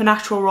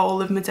supernatural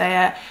role of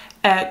Medea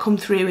come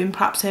through in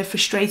perhaps her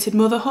frustrated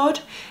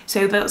motherhood.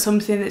 So that's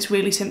something that's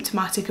really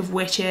symptomatic of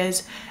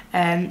witches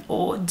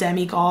or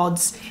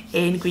demigods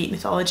in Greek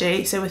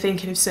mythology. So we're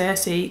thinking of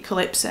Circe,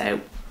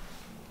 Calypso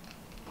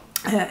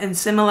and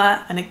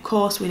similar. And of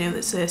course we know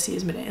that Circe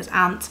is Medea's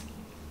aunt.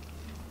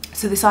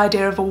 So this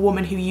idea of a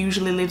woman who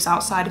usually lives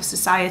outside of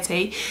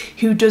society,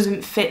 who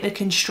doesn't fit the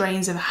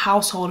constraints of a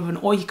household of an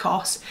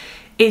oikos,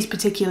 is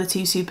particular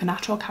to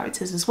supernatural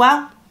characters as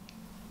well.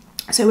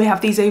 So we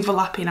have these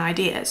overlapping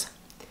ideas.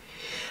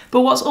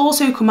 But what's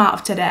also come out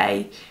of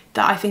today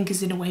that I think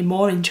is in a way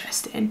more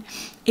interesting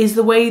is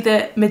the way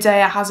that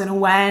Medea has an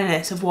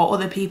awareness of what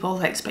other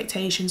people's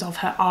expectations of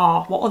her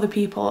are, what other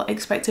people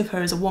expect of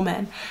her as a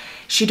woman.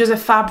 She does a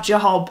fab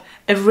job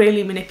of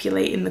really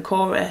manipulating the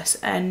chorus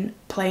and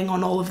playing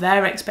on all of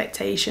their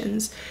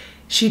expectations.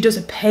 She does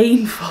a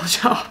painful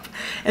job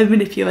of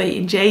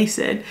manipulating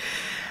Jason,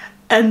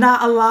 and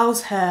that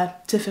allows her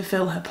to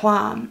fulfill her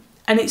plan.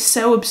 And it's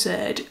so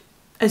absurd.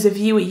 As a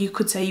viewer, you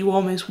could say you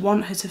almost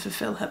want her to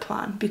fulfill her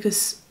plan,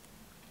 because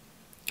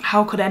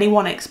how could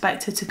anyone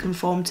expect her to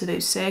conform to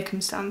those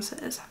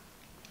circumstances?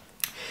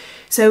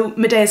 So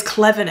Medea's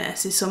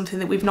cleverness is something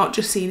that we've not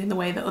just seen in the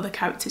way that other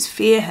characters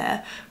fear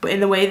her, but in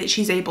the way that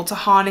she's able to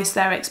harness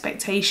their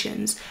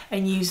expectations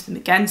and use them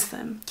against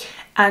them.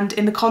 And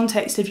in the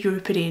context of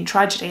Euripidean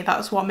tragedy,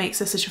 that's what makes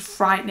her such a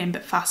frightening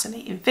but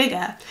fascinating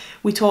figure.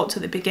 We talked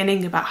at the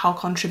beginning about how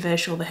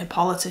controversial the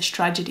Hippolytus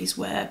tragedies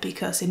were,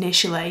 because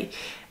initially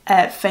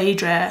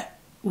Phaedra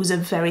was of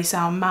very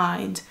sound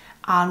mind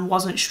and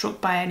wasn't struck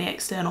by any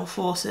external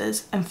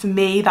forces. And for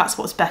me, that's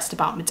what's best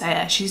about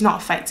Medea. She's not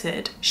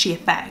affected, she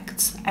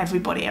affects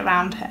everybody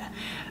around her.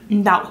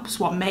 And that's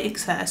what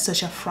makes her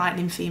such a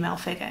frightening female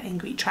figure in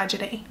Greek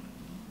tragedy.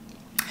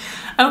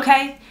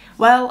 Okay,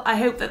 well, I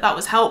hope that that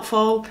was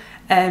helpful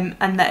and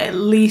that at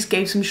least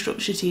gave some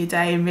structure to your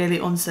day in really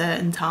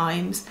uncertain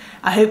times.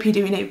 I hope you're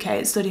doing okay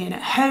at studying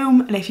at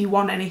home, and if you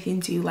want anything,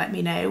 do let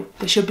me know.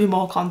 There should be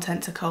more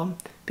content to come,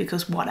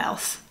 because what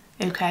else?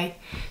 Okay,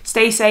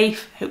 stay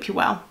safe, hope you're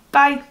well.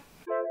 Bye.